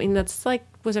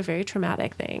was a very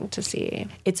traumatic thing to see.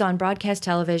 It's on broadcast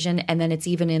television, and then it's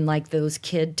even in those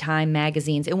kid time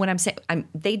magazines. And when I'm saying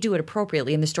they do it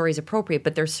appropriately and the story is appropriate,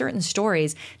 but there's certain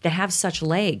stories that have such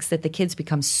legs that the kids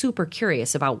become super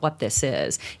curious about what this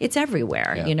is. It's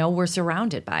everywhere. Yeah. We're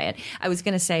surrounded by it. I was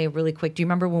going to say really quick, do you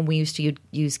remember when we used to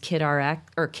use KidRx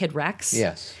or KidRex?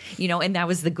 Yes. And that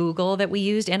was the Google that we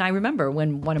used. And I remember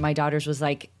when one of my daughters was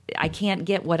like, I can't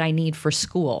get what I need for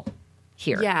school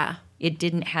here. Yeah. It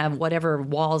didn't have whatever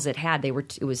walls it had. It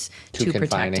was too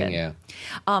protected. Yeah.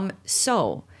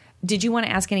 So, did you want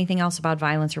to ask anything else about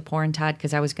violence or porn, Todd?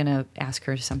 Because I was going to ask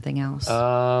her something else.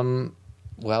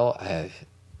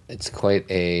 It's quite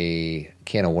a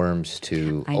can of worms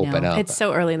to open up. It's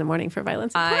so early in the morning for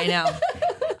violence. I know.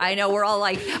 I know. We're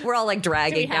all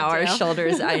dragging now our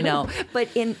shoulders. I know. But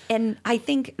and I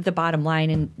think the bottom line,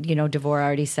 and Devorah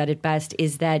already said it best,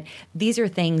 is that these are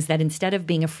things that instead of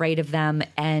being afraid of them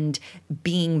and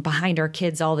being behind our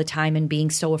kids all the time and being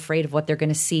so afraid of what they're going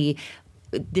to see,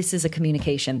 this is a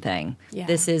communication thing. Yeah.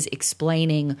 This is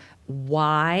explaining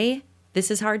why this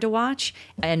is hard to watch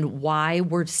and why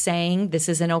we're saying this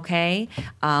isn't okay.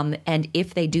 And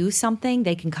if they do something,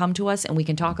 they can come to us and we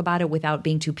can talk about it without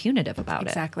being too punitive about it.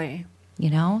 Exactly.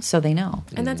 So they know.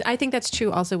 And I think that's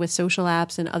true also with social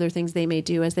apps and other things they may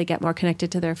do as they get more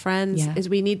connected to their friends, is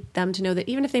we need them to know that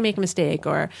even if they make a mistake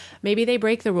or maybe they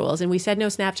break the rules and we said no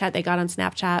Snapchat, they got on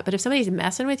Snapchat. But if somebody's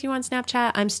messing with you on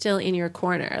Snapchat, I'm still in your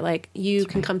corner. Like you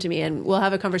can come to me and we'll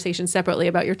have a conversation separately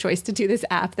about your choice to do this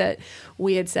app that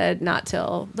we had said not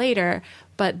till later.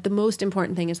 But the most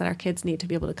important thing is that our kids need to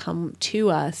be able to come to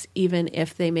us, even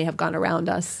if they may have gone around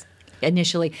us.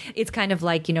 Initially, it's kind of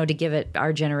like, to give it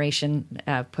our generation,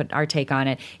 put our take on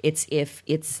it. It's if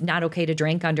it's not okay to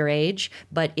drink underage,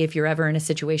 but if you're ever in a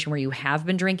situation where you have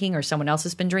been drinking or someone else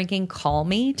has been drinking, call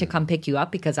me to come pick you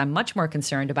up because I'm much more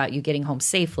concerned about you getting home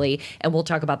safely. And we'll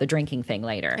talk about the drinking thing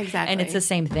later. Exactly. And it's the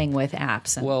same thing with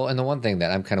apps. And the one thing that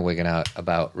I'm kind of wigging out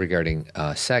about regarding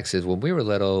sex is when we were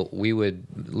little, we would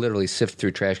literally sift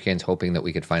through trash cans hoping that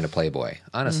we could find a Playboy.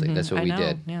 Honestly, that's what we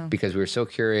did because we were so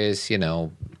curious,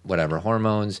 whatever,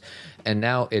 hormones. And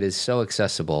now it is so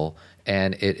accessible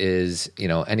and it is,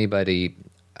 anybody,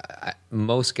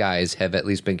 most guys have at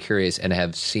least been curious and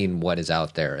have seen what is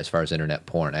out there as far as internet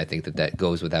porn. I think that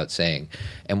goes without saying.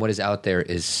 And what is out there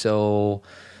is so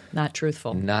not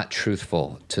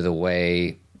truthful to the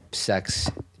way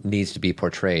sex needs to be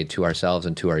portrayed to ourselves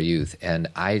and to our youth. And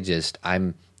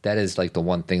that is like the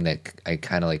one thing that I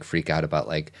kind of like freak out about.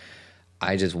 Like,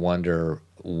 I just wonder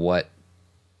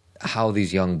how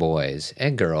these young boys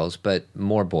and girls, but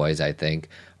more boys, I think,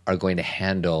 are going to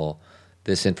handle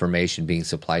this information being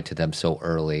supplied to them so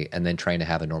early and then trying to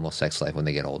have a normal sex life when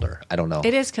they get older. I don't know.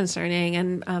 It is concerning.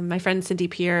 And my friend Cindy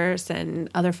Pierce and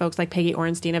other folks like Peggy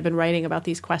Orenstein have been writing about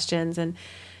these questions. And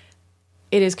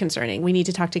it is concerning. We need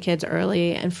to talk to kids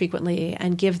early and frequently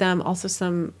and give them also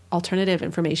some alternative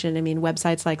information. I mean,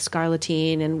 websites like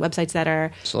Scarleteen and websites that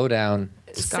are... Slow down.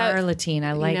 Scarleteen.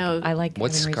 I like.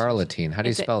 What's Scarleteen? How do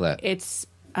you spell that? It's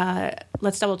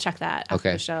let's double check that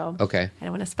after the show. Okay. I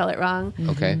don't want to spell it wrong.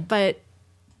 Okay. But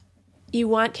you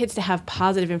want kids to have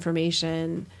positive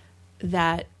information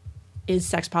that is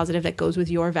sex positive, that goes with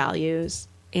your values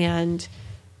and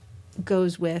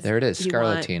goes with... There it is,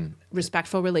 Scarleteen.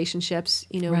 Respectful relationships,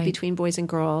 between boys and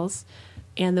girls.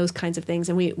 And those kinds of things.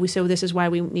 And so this is why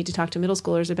we need to talk to middle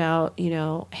schoolers about,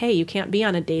 hey, you can't be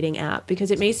on a dating app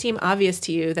because it may seem obvious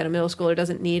to you that a middle schooler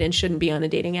doesn't need and shouldn't be on a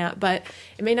dating app, but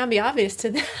it may not be obvious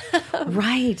to them.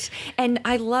 Right. And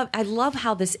I love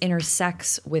how this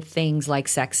intersects with things like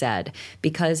sex ed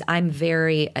because I'm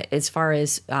very, as far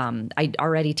as I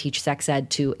already teach sex ed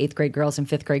to 8th grade girls and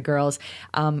 5th grade girls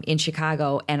in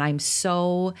Chicago. And I'm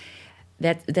so...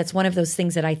 That's one of those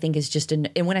things that I think is just and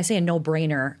when I say a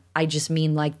no-brainer, I just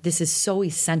mean like this is so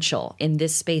essential in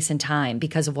this space and time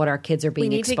because of what our kids are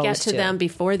being exposed to. We need to get to them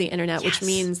before the internet, which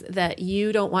means that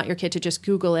you don't want your kid to just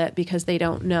Google it because they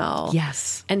don't know.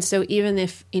 Yes. And so even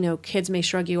if, kids may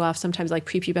shrug you off, sometimes like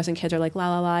prepubescent kids are like, la,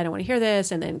 la, la, I don't want to hear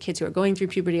this. And then kids who are going through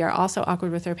puberty are also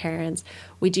awkward with their parents.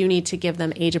 We do need to give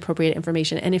them age-appropriate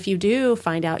information. And if you do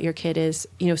find out your kid is,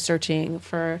 searching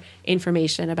for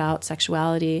information about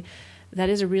sexuality, that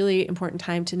is a really important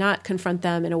time to not confront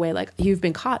them in a way like you've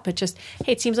been caught, but just,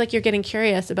 hey, it seems like you're getting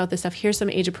curious about this stuff. Here's some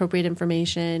age-appropriate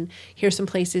information. Here's some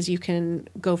places you can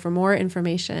go for more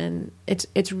information.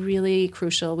 It's really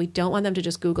crucial. We don't want them to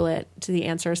just Google it to the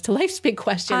answers to life's big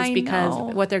questions because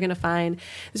what they're going to find.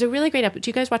 There's a really great episode. Do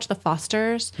you guys watch The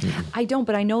Fosters? I don't,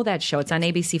 but I know that show. It's on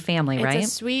ABC Family, right? It's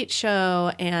a sweet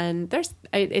show, and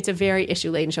it's a very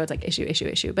issue-laden show. It's like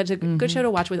issue. But it's a good show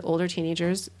to watch with older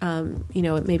teenagers,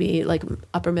 maybe like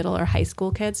upper middle or high school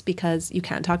kids because you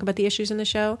can't talk about the issues in the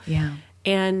show. Yeah.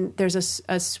 And there's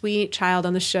a sweet child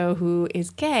on the show who is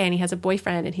gay and he has a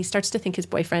boyfriend and he starts to think his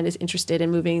boyfriend is interested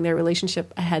in moving their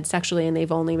relationship ahead sexually and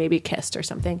they've only maybe kissed or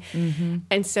something. Mm-hmm.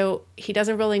 And so he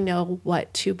doesn't really know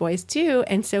what two boys do.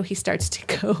 And so he starts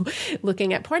to go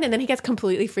looking at porn and then he gets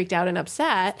completely freaked out and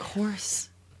upset. Of course.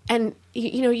 And,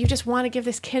 you just want to give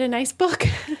this kid a nice book.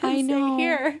 I know.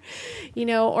 Here,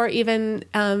 or even,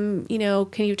 can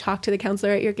you talk to the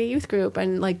counselor at your gay youth group?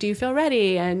 And like, do you feel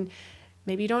ready? And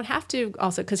maybe you don't have to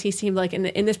also, because he seemed like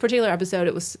in this particular episode,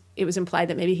 it was implied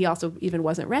that maybe he also even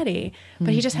wasn't ready,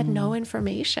 but he just had no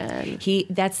information.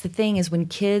 That's the thing is when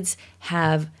kids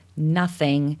have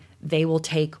nothing, they will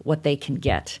take what they can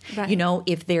get. Right.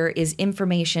 If there is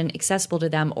information accessible to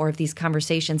them or if these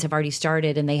conversations have already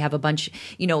started and they have a bunch,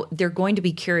 they're going to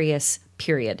be curious,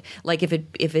 period. Like if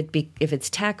it's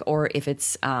tech or if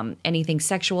it's anything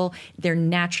sexual, they're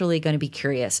naturally going to be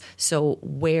curious. So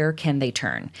where can they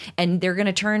turn? And they're going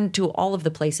to turn to all of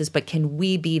the places, but can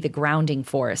we be the grounding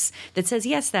force that says,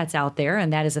 yes, that's out there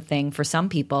and that is a thing for some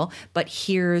people, but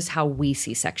here's how we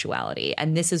see sexuality.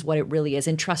 And this is what it really is.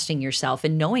 And trusting yourself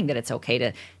and knowing that it's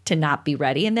okay to not be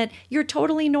ready and that you're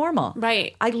totally normal.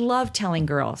 Right. I love telling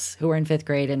girls who are in 5th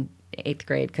grade and 8th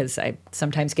grade, because I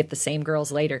sometimes get the same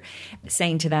girls later,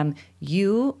 saying to them,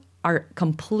 you are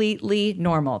completely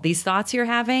normal. These thoughts you're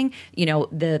having,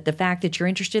 the fact that you're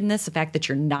interested in this, the fact that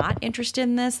you're not interested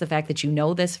in this, the fact that you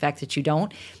know this, the fact that you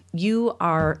don't, you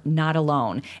are not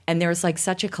alone. And there's like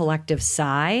such a collective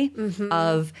sigh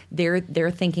of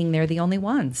they're thinking they're the only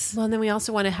ones. Well, and then we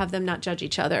also want to have them not judge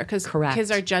each other, because kids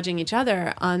are judging each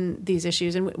other on these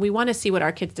issues. And we want to see what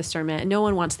our kids' discernment, and no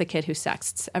one wants the kid who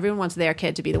sexts. Everyone wants their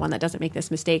kid to be the one that doesn't make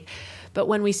this mistake. But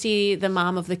when we see the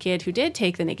mom of the kid who did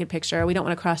take the naked picture, we don't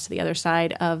want to cross to the other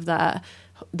side of the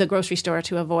grocery store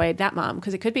to avoid that mom,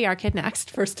 because it could be our kid next.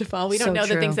 First of all, we don't know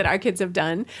the things that our kids have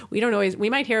done. We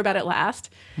might hear about it last.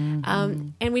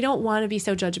 And we don't want to be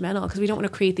so judgmental, because we don't want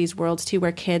to create these worlds too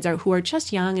where kids who are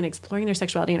just young and exploring their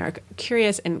sexuality and are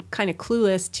curious and kind of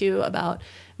clueless too about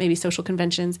maybe social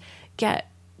conventions get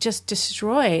just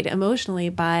destroyed emotionally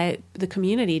by the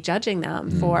community judging them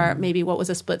for maybe what was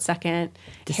a split-second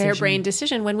harebrained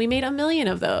decision when we made a million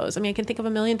of those. I mean, I can think of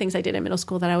a million things I did in middle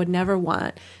school that I would never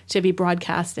want to be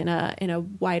broadcast in a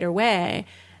wider way.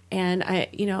 And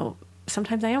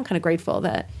sometimes I am kind of grateful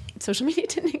that social media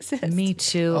didn't exist. Me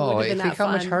too. Oh, think how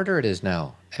much harder it is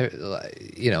now.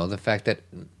 The fact that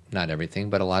not everything,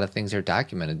 but a lot of things are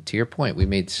documented. To your point, we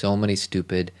made so many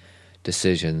stupid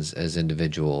decisions as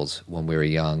individuals when we were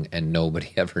young, and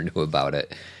nobody ever knew about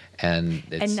it. And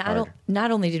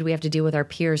not only did we have to deal with our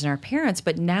peers and our parents,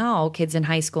 but now kids in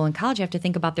high school and college have to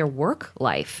think about their work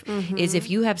life. Is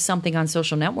if you have something on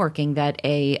social networking that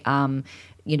a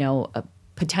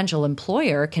potential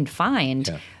employer can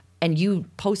find, and you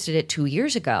posted it 2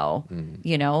 years ago,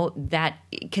 that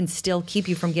can still keep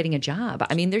you from getting a job.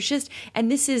 I mean, there's just, and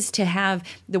this is to have,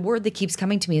 the word that keeps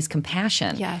coming to me is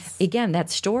compassion. Yes. Again, that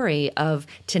story of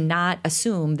to not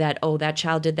assume that, that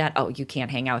child did that, you can't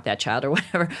hang out with that child or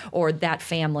whatever, or that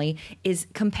family is,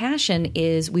 compassion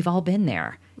is, we've all been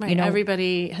there. Right.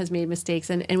 Everybody has made mistakes,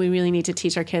 and we really need to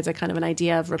teach our kids a kind of an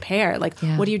idea of repair. Like,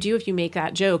 what do you do if you make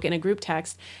that joke in a group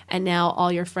text and now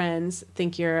all your friends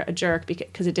think you're a jerk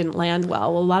because it didn't land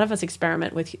well? Well, a lot of us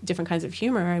experiment with different kinds of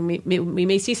humor, and we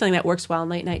may see something that works well on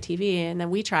late night TV, and then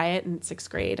we try it in 6th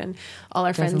grade, and all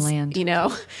our friends,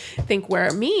 think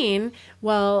we're mean.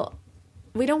 Well,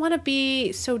 we don't want to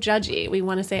be so judgy. We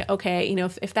want to say, okay,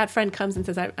 if that friend comes and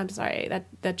says, I'm sorry,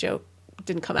 that joke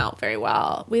didn't come out very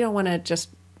well, we don't want to just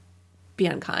be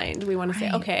unkind. We want to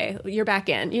say, okay, you're back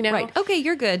in, Right. Okay,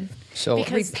 you're good. So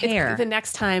because the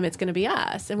next time it's going to be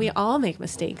us, and we all make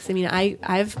mistakes. I mean,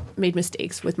 I've made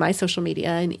mistakes with my social media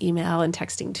and email and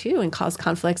texting too, and cause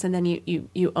conflicts. And then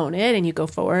you own it and you go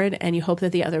forward, and you hope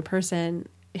that the other person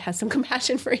has some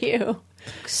compassion for you.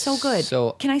 So good.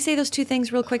 So can I say those two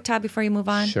things real quick, Todd, before you move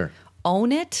on? Sure.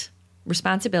 Own it,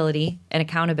 responsibility and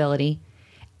accountability,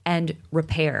 and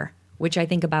repair, which I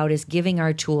think about is giving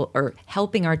our tool or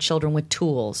helping our children with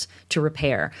tools to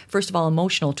repair. First of all,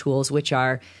 emotional tools, which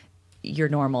are, you're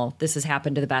normal. This has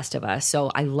happened to the best of us. So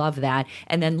I love that.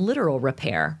 And then literal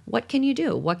repair. What can you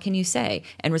do? What can you say?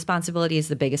 And responsibility is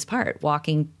the biggest part.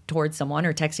 Walking towards someone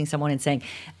or texting someone and saying,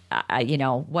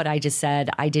 what I just said,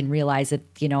 I didn't realize that,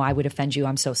 I would offend you.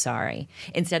 I'm so sorry.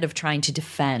 Instead of trying to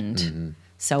defend. Mm-hmm.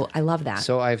 So I love that.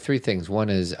 So I have three things. One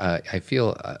is I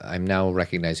feel I'm now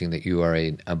recognizing that you are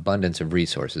an abundance of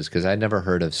resources, because I'd never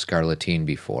heard of Scarleteen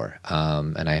before,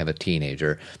 and I have a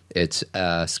teenager. It's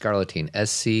Scarleteen,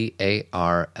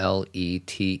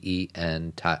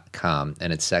 SCARLETEN.com,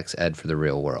 and it's sex ed for the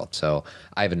real world. So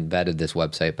I haven't vetted this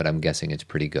website, but I'm guessing it's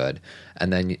pretty good.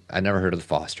 And then I never heard of the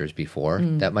Fosters before.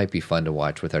 That might be fun to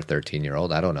watch with our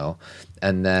 13-year-old. I don't know.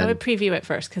 And then I would preview it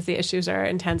first, because the issues are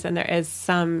intense, and there is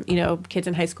some, kids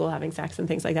in high school having sex and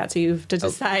things like that. So you have to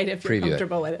decide if you're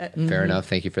comfortable with it. Fair enough.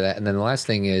 Thank you for that. And then the last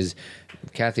thing is,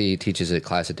 Cathy teaches a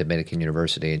class at Dominican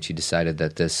University, and she decided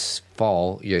that this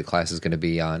fall your class is going to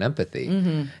be on empathy.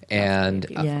 Mm-hmm.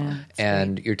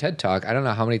 And your TED Talk, I don't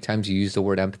know how many times you used the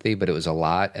word empathy, but it was a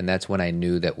lot. And that's when I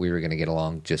knew that we were going to get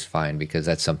along just fine, because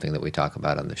that's something that we talk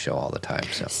about on the show all the time.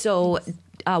 So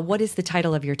what is the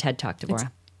title of your TED Talk,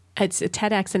 Devorah? It's a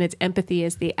TEDx, and it's empathy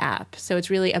is the app. So it's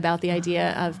really about the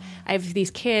idea of, I have these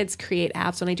kids create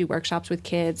apps when I do workshops with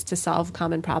kids to solve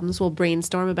common problems. We'll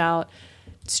brainstorm about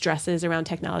stresses around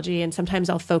technology, and sometimes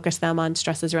I'll focus them on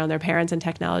stresses around their parents and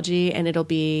technology, and it'll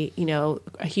be,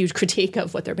 a huge critique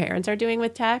of what their parents are doing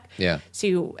with tech. Yeah.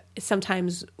 So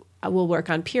sometimes we'll work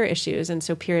on peer issues. And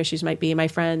so peer issues might be, my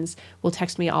friends will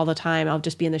text me all the time. I'll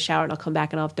just be in the shower and I'll come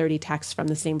back and I'll have 30 texts from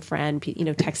the same friend,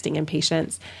 texting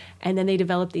impatience. And then they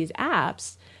develop these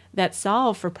apps that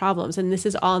solve for problems. And this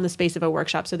is all in the space of a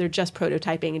workshop. So they're just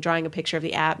prototyping and drawing a picture of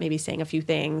the app, maybe saying a few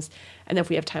things. And then if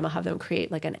we have time, I'll have them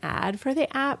create like an ad for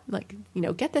the app, like,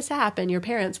 get this app and your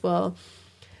parents will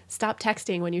stop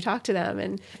texting when you talk to them.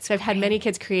 And so I've had many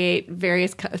kids create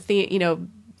various,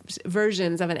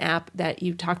 versions of an app that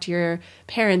you talk to your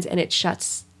parents and it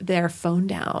shuts their phone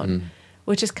down,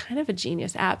 which is kind of a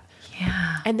genius app.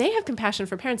 Yeah. And they have compassion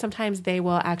for parents. Sometimes they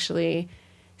will actually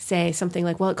say something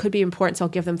like, well, it could be important, so I'll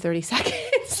give them 30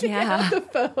 seconds to get off the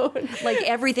phone. Like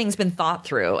everything's been thought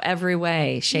through every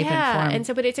way, shape, and form. And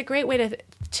so, but it's a great way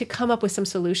to come up with some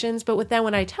solutions. But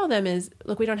when I tell them is,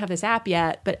 look, we don't have this app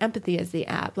yet, but empathy is the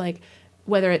app. Like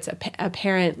whether it's a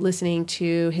parent listening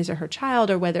to his or her child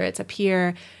or whether it's a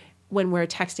peer when we're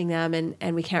texting them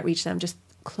and we can't reach them, just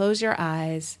close your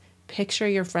eyes, picture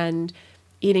your friend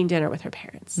eating dinner with her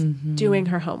parents, doing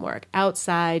her homework,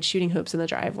 outside, shooting hoops in the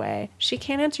driveway. She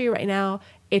can't answer you right now.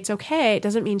 It's okay. It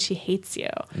doesn't mean she hates you.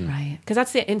 Right. Because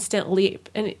that's the instant leap.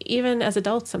 And even as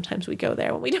adults, sometimes we go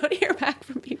there when we don't hear back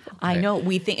from people. I know.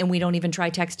 We think, and we don't even try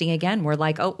texting again. We're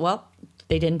like, oh, well,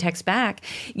 they didn't text back.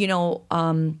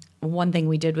 One thing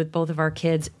we did with both of our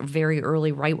kids very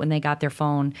early, right when they got their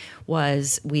phone,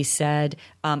 was we said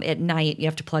at night, you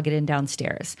have to plug it in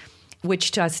downstairs, which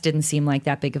to us didn't seem like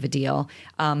that big of a deal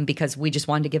because we just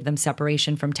wanted to give them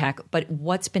separation from tech. But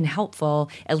what's been helpful,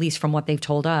 at least from what they've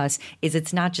told us, is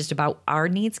it's not just about our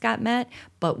needs got met,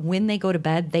 but when they go to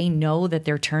bed, they know that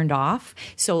they're turned off.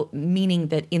 So meaning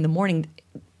that in the morning,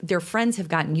 their friends have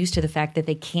gotten used to the fact that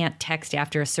they can't text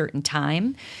after a certain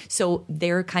time. So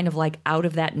they're kind of like out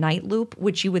of that night loop,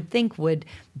 which you would think would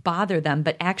bother them.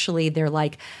 But actually they're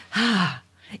like,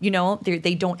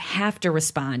 they don't have to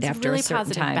respond after a certain time.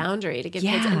 It's a really positive boundary to give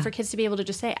kids, and for kids to be able to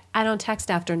just say, I don't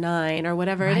text after 9 or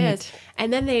whatever it is.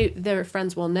 And then their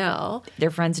friends will know.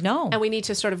 Their friends know. And we need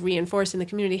to sort of reinforce in the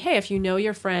community, hey, if you know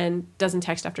your friend doesn't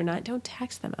text after 9, don't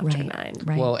text them after 9.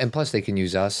 Right. Well, and plus they can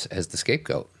use us as the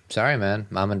scapegoat. Sorry, man,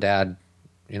 mom and dad,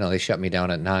 they shut me down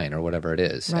at 9 or whatever it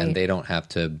is. Right. And they don't have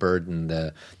to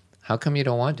burden how come you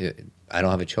don't want to? I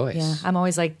don't have a choice. Yeah, I'm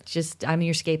always like, I'm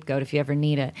your scapegoat if you ever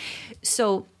need it.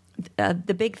 So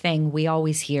the big thing we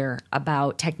always hear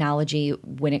about technology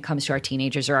when it comes to our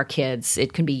teenagers or our kids,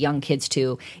 it can be young kids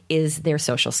too, is their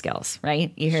social skills,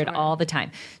 right? You hear it all the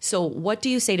time. So what do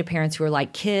you say to parents who are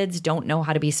like, kids don't know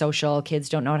how to be social, kids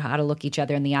don't know how to look each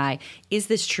other in the eye? Is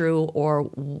this true, or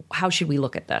how should we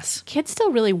look at this? Kids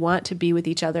still really want to be with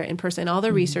each other in person. All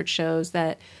the research shows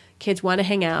that kids want to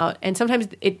hang out, and sometimes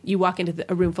you walk into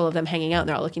a room full of them hanging out, and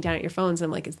they're all looking down at your phones. And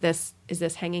I'm like, is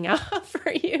this hanging out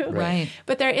for you? Right.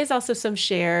 But there is also some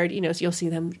shared, so you'll see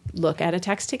them look at a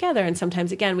text together, and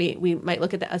sometimes again we might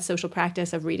look at a social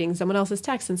practice of reading someone else's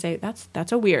text and say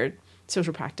that's a weird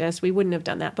social practice. We wouldn't have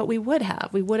done that, but we would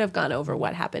have gone over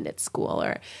what happened at school,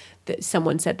 or that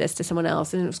someone said this to someone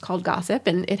else, and it was called gossip,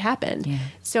 and it happened. Yeah.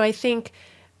 So I think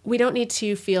we don't need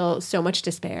to feel so much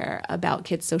despair about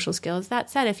kids' social skills. That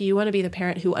said, if you want to be the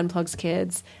parent who unplugs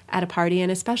kids at a party,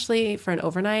 and especially for an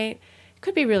overnight, it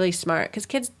could be really smart because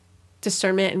kids'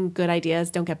 discernment and good ideas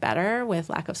don't get better with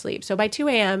lack of sleep. So by 2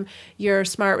 a.m., you're a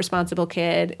smart, responsible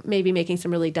kid, maybe making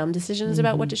some really dumb decisions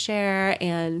about what to share,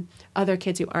 and other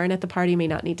kids who aren't at the party may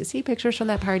not need to see pictures from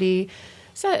that party.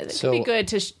 So it could be good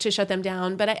to shut them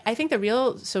down. But I think the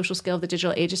real social skill of the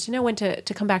digital age is to know when to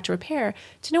come back to repair,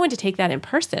 to know when to take that in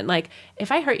person. Like,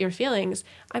 if I hurt your feelings,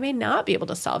 I may not be able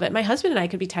to solve it. My husband and I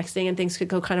could be texting and things could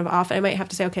go kind of off. I might have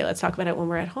to say, okay, let's talk about it when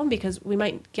we're at home, because we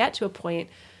might get to a point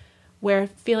where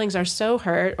feelings are so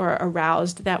hurt or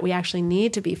aroused that we actually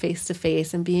need to be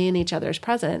face-to-face and be in each other's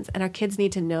presence. And our kids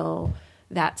need to know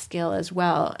that skill as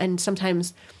well. And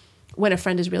sometimes when a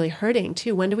friend is really hurting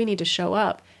too, when do we need to show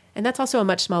up? And that's also a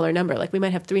much smaller number. Like, we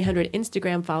might have 300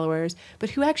 Instagram followers, but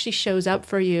who actually shows up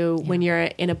for you when you're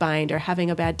in a bind or having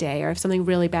a bad day, or if something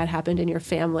really bad happened in your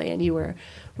family and you were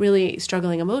really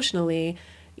struggling emotionally?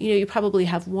 You probably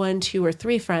have 1, 2, or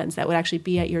 3 friends that would actually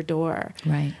be at your door.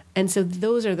 Right. And so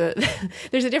those are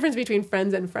there's a difference between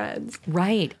friends and friends.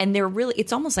 Right. And they're really,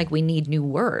 it's almost like we need new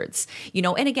words,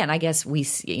 and again, I guess we,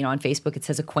 on Facebook, it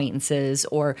says acquaintances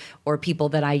or people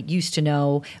that I used to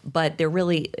know, but they're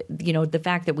really, the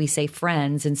fact that we say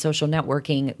friends and social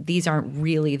networking, these aren't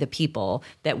really the people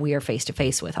that we are face to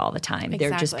face with all the time. Exactly.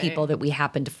 They're just people that we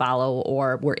happen to follow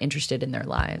or we're interested in their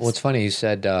lives. Well, it's funny. You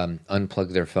said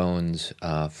unplug their phones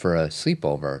for a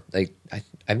sleepover. Like,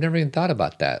 I've never even thought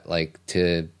about that. Like,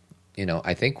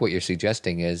 I think what you're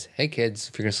suggesting is, hey, kids,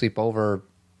 if you're going to sleep over,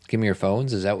 give me your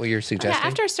phones. Is that what you're suggesting? Yeah,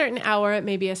 after a certain hour, it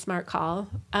may be a smart call.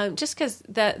 Just because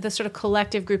the sort of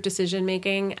collective group decision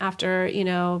making after,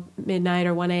 midnight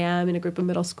or 1 a.m. in a group of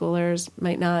middle schoolers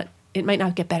might not it might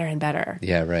not get better and better.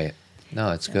 Yeah, right.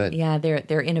 No, it's good. Yeah,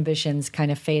 their inhibitions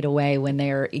kind of fade away when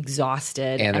they're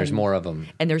exhausted. And there's more of them.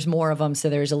 And there's more of them, so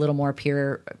there's a little more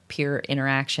peer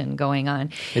interaction going on.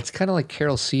 It's kind of like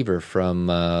Carol Seaver from,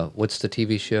 what's the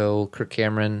TV show, Kirk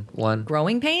Cameron one?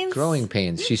 Growing Pains? Growing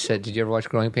Pains. She said, did you ever watch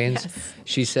Growing Pains?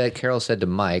 Yes. Carol said to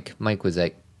Mike was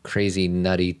that crazy,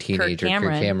 nutty teenager,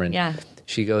 Kirk Cameron. Yeah.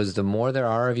 She goes, the more there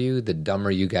are of you, the dumber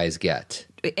you guys get.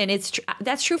 And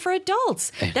that's true for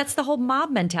adults. That's the whole mob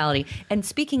mentality. And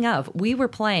speaking of, we were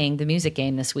playing the music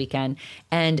game this weekend,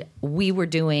 and we were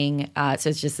doing, so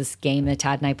it's just this game that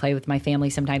Todd and I play with my family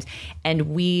sometimes, and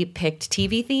we picked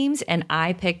TV themes, and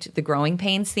I picked the Growing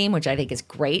Pains theme, which I think is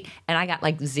great, and I got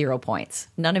like 0 points.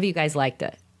 None of you guys liked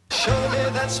it. Show me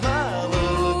that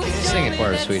smile. Sing it for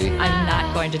us, sweetie. I'm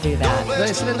not going to do that.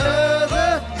 Listen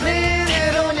another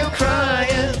minute on your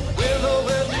crying.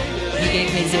 You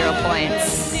gave me 0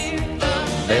 points.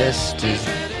 Best is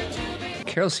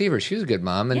Carol Seaver. She was a good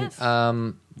mom. And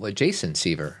Yes. Jason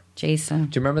Seaver. Jason.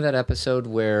 Do you remember that episode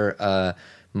where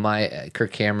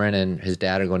Kirk Cameron and his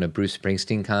dad are going to Bruce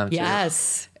Springsteen concert?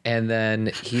 Yes. And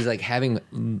then he's like having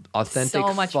authentic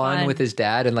So much fun with his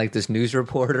dad, and like this news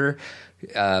reporter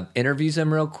interviews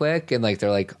him real quick, and like they're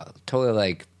like totally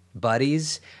like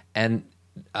buddies, and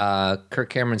Kirk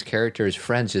Cameron's character's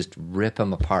friends just rip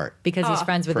him apart Because he's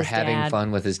friends with his dad. for having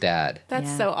fun with his dad.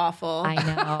 That's so awful.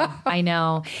 I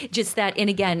know. Just that, and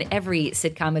again, every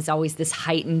sitcom is always this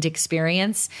heightened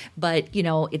experience, but you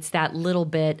know, it's that little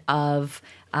bit of,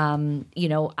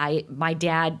 my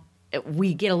dad,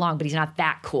 we get along, but he's not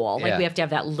that cool. Like we have to have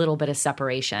that little bit of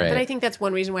separation. Right. But I think that's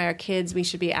one reason why our kids, we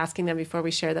should be asking them before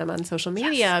we share them on social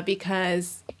media,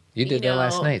 because You did that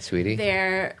last night, sweetie.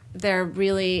 They're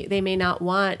really, they may not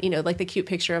want, like the cute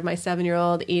picture of my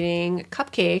 7-year-old eating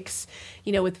cupcakes,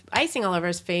 with icing all over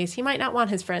his face. He might not want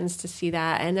his friends to see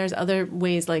that. And there's other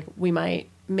ways like we might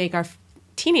make our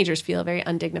teenagers feel very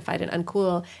undignified and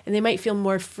uncool. And they might feel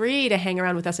more free to hang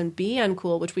around with us and be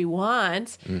uncool, which we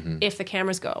want if the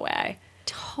cameras go away.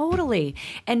 Totally.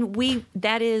 And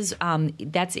that's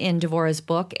in Devorah's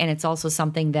book. And it's also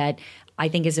something that I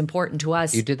think is important to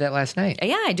us. You did that last night.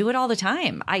 Yeah, I do it all the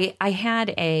time.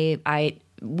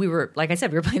 We were, like I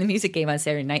said, we were playing the music game on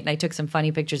Saturday night, and I took some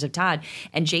funny pictures of Todd,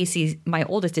 and JC, my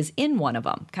oldest, is in one of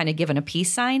them, kind of giving a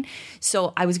peace sign.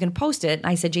 So I was going to post it, and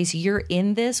I said, JC, you're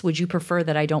in this. Would you prefer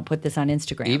that I don't put this on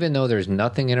Instagram? Even though there's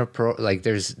nothing inappropriate, like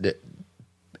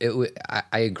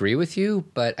I agree with you,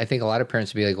 but I think a lot of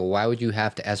parents would be like, well, why would you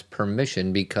have to ask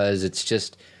permission? Because it's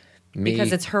just me.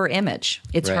 Because it's her image.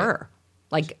 It's her.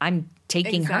 Like, I'm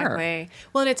taking her.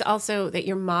 Well, and it's also that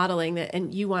you're modeling that,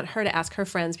 and you want her to ask her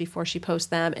friends before she posts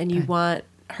them, and you want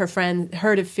her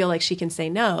to feel like she can say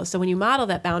no. So when you model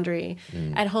that boundary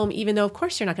at home, even though of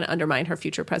course you're not going to undermine her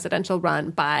future presidential run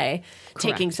by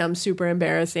taking some super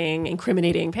embarrassing,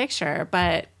 incriminating picture,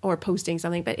 or posting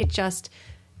something, but it just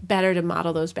better to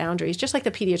model those boundaries, just like the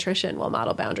pediatrician will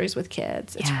model boundaries with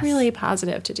kids. It's really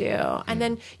positive to do. And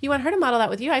then you want her to model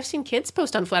that with you. I've seen kids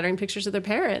post unflattering pictures of their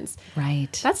parents.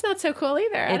 Right. That's not so cool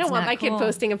either. I don't want my kid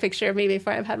posting a picture of me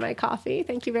before I've had my coffee.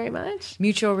 Thank you very much.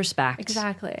 Mutual respect.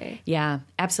 Exactly. Yeah,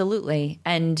 absolutely.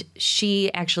 And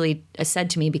she actually said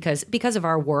to me, because of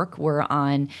our work, we're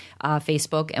on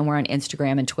Facebook and we're on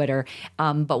Instagram and Twitter.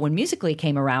 But when Musical.ly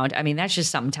came around, I mean, that's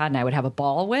just something Todd and I would have a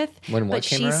ball with. When what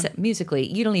came around? Musical.ly,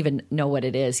 you don't even know what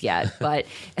it is yet, but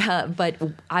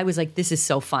I was like, this is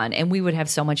so fun, and we would have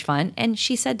so much fun. And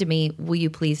she said to me, will you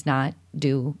please not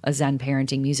do a Zen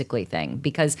parenting Musical.ly thing?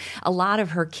 Because a lot of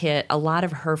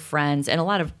her friends, and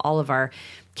all of our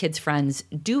kids' friends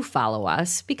do follow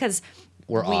us because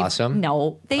we're awesome.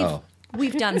 No,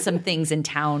 we've done some things in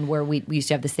town where we used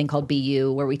to have this thing called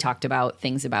BU where we talked about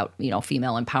things about,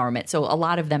 female empowerment. So a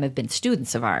lot of them have been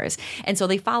students of ours. And so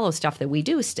they follow stuff that we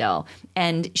do still.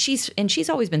 And she's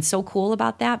always been so cool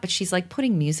about that, but she's like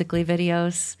putting Musical.ly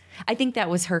videos. I think that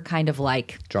was her kind kind of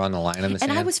drawing the line in the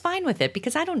sand. And I was fine with it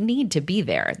because I don't need to be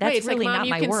there. That's it's really like, Mom,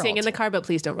 not my world. You can sing in the car, but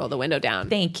please don't roll the window down.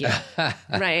 Thank you.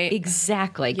 Right.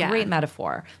 Exactly. Yeah. Great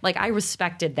metaphor. Like, I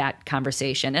respected that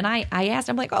conversation. And I asked,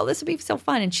 I'm like, oh, this would be so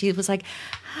fun. And she was like,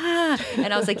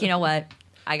 And I was like, you know what?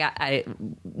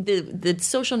 The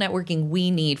social networking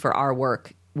we need for our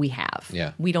work, we have.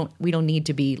 Yeah. We don't need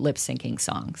to be lip syncing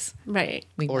songs. Right.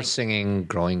 Singing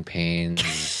Growing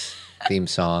Pains theme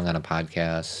song on a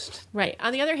podcast. Right.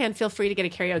 On the other hand, feel free to get a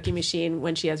karaoke machine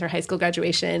when she has her high school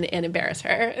graduation and embarrass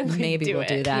her. Maybe we'll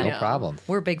do that. No problem.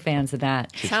 We're big fans of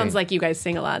that. Sounds like you guys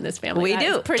sing a lot in this family. We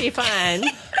do. It's pretty fun.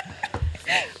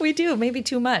 We do. Maybe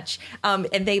too much. And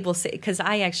they will say, because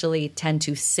I actually tend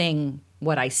to sing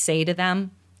what I say to them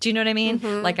Do you know what I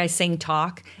mean? Like I sing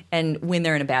talk, and when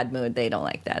they're in a bad mood, they don't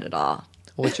like that at all.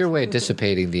 Well, it's your way of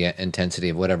dissipating the intensity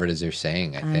of whatever it is they're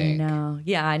saying, I think. I know.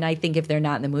 Yeah, and I think if they're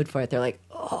not in the mood for it, they're like,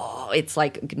 oh, it's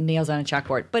like nails on a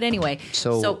chalkboard. But anyway.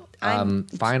 So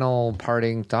final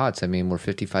parting thoughts. I mean, we're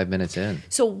 55 minutes in.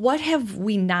 So what have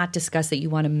we not discussed that you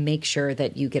want to make sure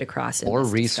that you get across in or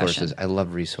this resources. discussion? I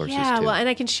love resources, yeah, too. well, and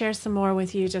I can share some more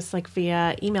with you just like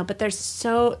via email. But there's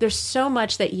so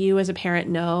much that you as a parent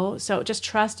know. So just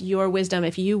trust your wisdom.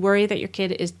 If you worry that your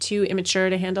kid is too immature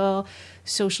to handle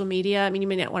social media, I mean, you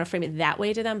may not want to frame it that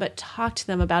way to them, but talk to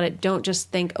them about it. Don't just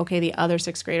think, okay, the other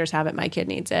 6th graders have it, my kid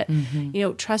needs it.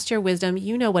 Trust your wisdom.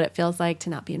 You know what it feels like to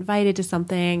not be invited to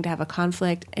something, to have a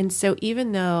conflict. And so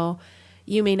even though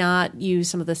you may not use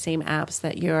some of the same apps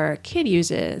that your kid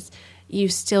uses, you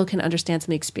still can understand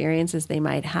some experiences they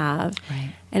might have.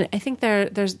 Right. And I think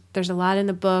there's a lot in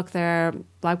the book. There are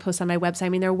blog posts on my website. I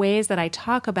mean, there are ways that I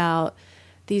talk about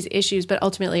these issues, but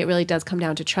ultimately it really does come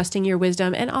down to trusting your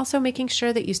wisdom and also making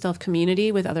sure that you still have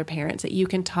community with other parents, that you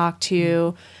can talk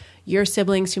to your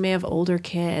siblings who may have older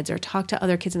kids, or talk to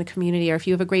other kids in the community, or if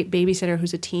you have a great babysitter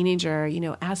who's a teenager,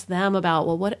 ask them about,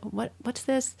 well, what's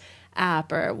this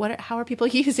app, or how are people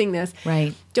using this?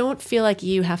 Right. Don't feel like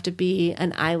you have to be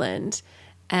an island.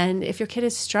 And if your kid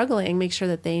is struggling, make sure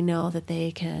that they know that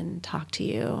they can talk to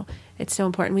you. It's so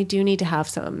important. We do need to have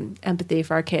some empathy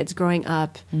for our kids growing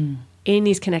up in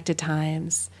these connected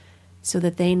times, so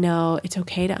that they know it's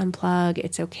okay to unplug,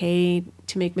 it's okay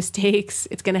to make mistakes,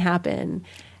 it's going to happen,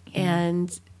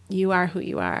 and you are who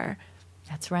you are.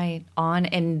 That's right.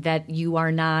 And that you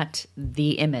are not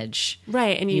the image.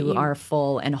 Right. And you are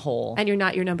full and whole. And you're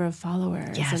not your number of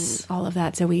followers. Yes. And all of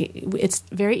that. So it's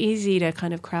very easy to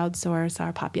kind of crowdsource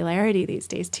our popularity these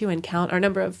days too, and count our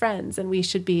number of friends. And we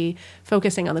should be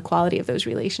focusing on the quality of those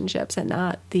relationships and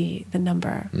not the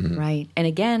number. Right. And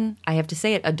again, I have to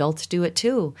say it, adults do it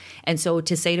too. And so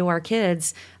to say to our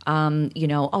kids,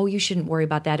 oh, you shouldn't worry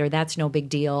about that, or that's no big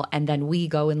deal, and then we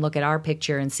go and look at our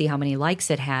picture and see how many likes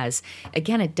it has.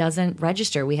 Again, it doesn't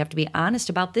register. We have to be honest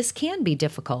about this can be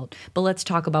difficult, but let's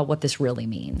talk about what this really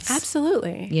means.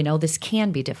 Absolutely. This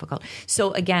can be difficult.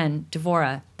 So again,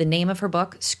 Devorah, the name of her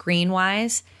book,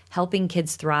 Screenwise, Helping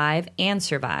Kids Thrive and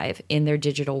Survive in Their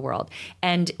Digital World.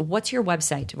 And what's your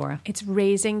website, Devorah? It's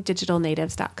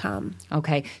raisingdigitalnatives.com.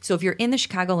 Okay. So if you're in the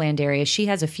Chicagoland area, she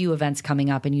has a few events coming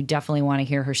up, and you definitely want to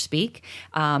hear her speak.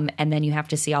 And then you have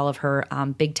to see all of her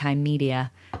big-time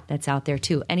media that's out there,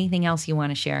 too. Anything else you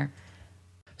want to share?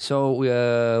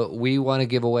 So we want to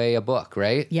give away a book,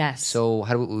 right? Yes. So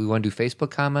how do we want to do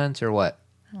Facebook comments or what?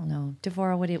 I don't know.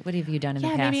 Devorah, what have you done in the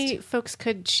past? Yeah, maybe folks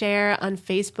could share on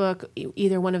Facebook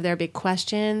either one of their big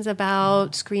questions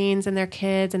about screens and their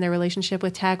kids and their relationship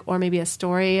with tech, or maybe a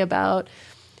story about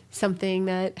something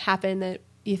that happened that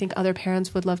you think other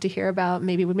parents would love to hear about,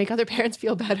 maybe would make other parents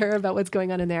feel better about what's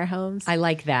going on in their homes. I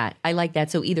like that.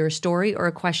 So either a story or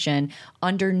a question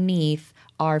underneath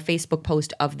our Facebook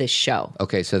post of this show.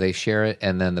 Okay, so they share it,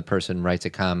 and then the person writes a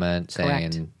comment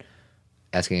saying... Correct.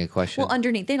 Asking a question. Well,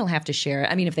 underneath, they don't have to share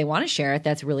it. I mean, if they want to share it,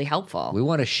 that's really helpful. We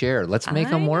want to share. Let's make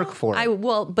them work for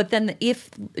it. But then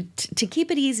to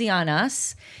keep it easy on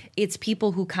us, it's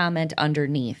people who comment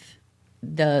underneath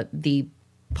the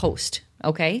post,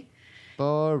 okay?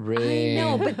 Boring. I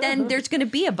know, but then there's going to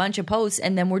be a bunch of posts,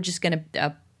 and then we're just going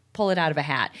to pull it out of a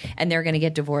hat, and they're going to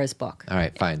get Devorah's book. All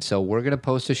right, fine. So we're going to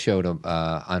post a show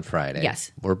on Friday.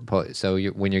 Yes.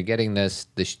 When you're getting this,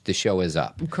 the show is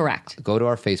up. Correct. Go to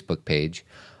our Facebook page,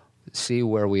 see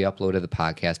where we uploaded the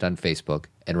podcast on Facebook,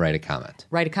 and write a comment.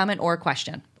 Write a comment or a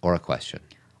question. Or a question.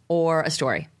 Or a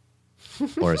story.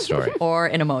 Or a story. Or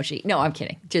an emoji. No, I'm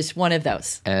kidding. Just one of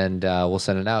those. And we'll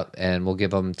send it out, and we'll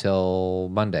give them till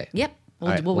Monday. Yep.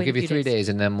 We'll give you 3 days,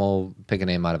 and then we'll pick a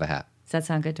name out of a hat. Does that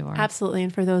sound good, Devorah? Absolutely.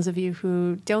 And for those of you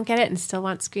who don't get it and still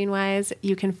want Screenwise,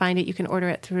 you can find it. You can order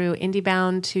it through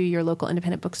IndieBound to your local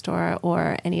independent bookstore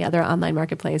or any other online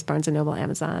marketplace, Barnes & Noble,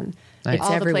 Amazon. Nice. It's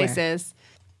all everywhere. the places.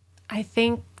 I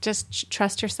think just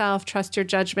trust yourself, trust your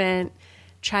judgment.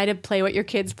 Try to play what your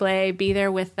kids play, be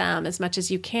there with them as much as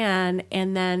you can,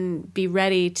 and then be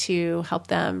ready to help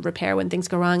them repair when things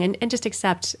go wrong, and just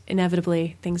accept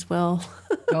inevitably things will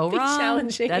go be wrong.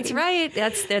 Challenging. That's right.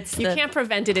 You can't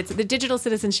prevent it. The digital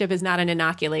citizenship is not an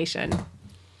inoculation.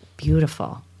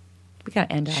 Beautiful. We got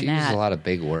to end on She that. uses a lot of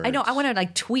big words. I know. I want to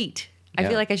tweet. I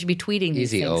feel like I should be tweeting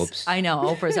these Easy, things. Opes. I know.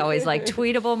 Oprah's always like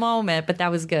tweetable moment, but that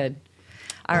was good.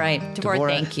 All right, Devorah,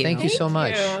 thank you. Thank you so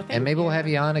much. Thank Maybe you. we'll have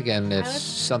you on again if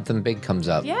something big comes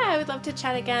up. Yeah, I would love to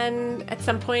chat again at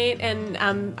some point. And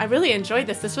I really enjoyed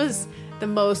this. This was the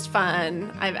most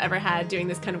fun I've ever had doing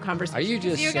this kind of conversation. Are you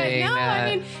just saying that?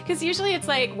 I mean, because usually it's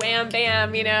like wham,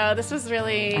 bam, this was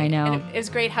really... I know. And it was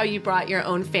great how you brought your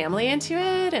own family into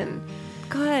it. And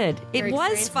good. It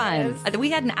was fun. We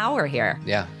had an hour here.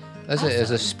 Yeah. It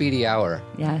was a speedy hour.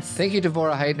 Yes. Thank you,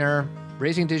 Devorah Heitner.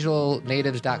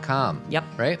 RaisingDigitalNatives.com. Yep.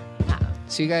 Right? Yeah.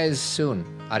 See you guys soon.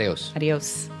 Adios.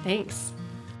 Adios. Thanks.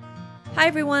 Hi,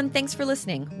 everyone. Thanks for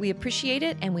listening. We appreciate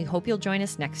it, and we hope you'll join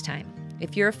us next time.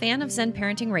 If you're a fan of Zen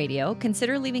Parenting Radio,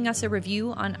 consider leaving us a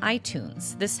review on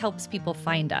iTunes. This helps people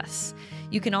find us.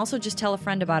 You can also just tell a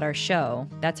friend about our show.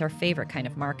 That's our favorite kind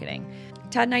of marketing.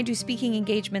 Todd and I do speaking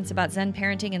engagements about Zen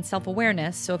parenting and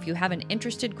self-awareness, so if you have an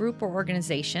interested group or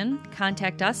organization,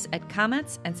 contact us at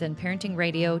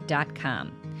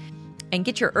comments@zenparentingradio.com. And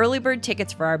get your early bird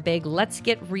tickets for our big Let's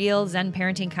Get Real Zen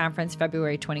Parenting Conference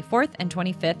February 24th and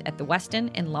 25th at the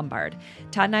Westin in Lombard.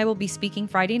 Todd and I will be speaking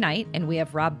Friday night, and we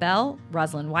have Rob Bell,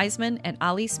 Rosalind Wiseman, and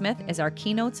Ali Smith as our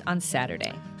keynotes on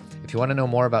Saturday. If you want to know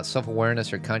more about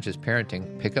self-awareness or conscious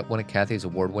parenting, pick up one of Cathy's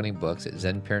award-winning books at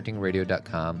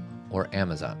zenparentingradio.com or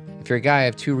Amazon. If you're a guy, I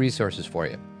have 2 resources for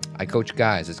you. I coach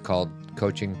guys. It's called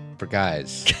Coaching for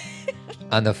Guys.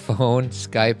 On the phone,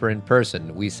 Skype, or in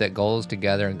person, we set goals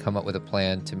together and come up with a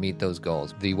plan to meet those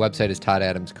goals. The website is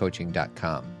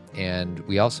toddadamscoaching.com. And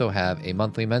we also have a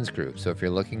monthly men's group. So if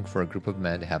you're looking for a group of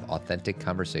men to have authentic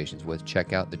conversations with,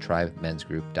 check out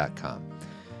thethrivemensgroup.com.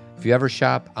 If you ever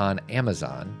shop on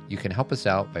Amazon, you can help us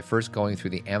out by first going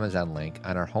through the Amazon link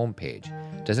on our homepage.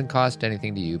 It doesn't cost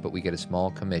anything to you, but we get a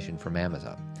small commission from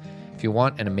Amazon. If you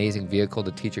want an amazing vehicle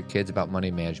to teach your kids about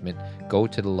money management, go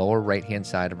to the lower right-hand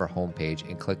side of our homepage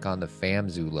and click on the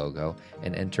FamZoo logo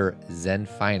and enter Zen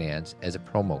Finance as a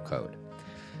promo code.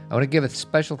 I want to give a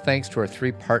special thanks to our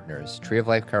 3 partners, Tree of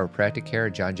Life Chiropractic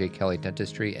Care, John J. Kelly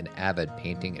Dentistry, and Avid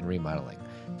Painting and Remodeling.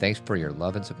 Thanks for your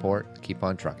love and support. Keep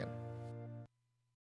on trucking.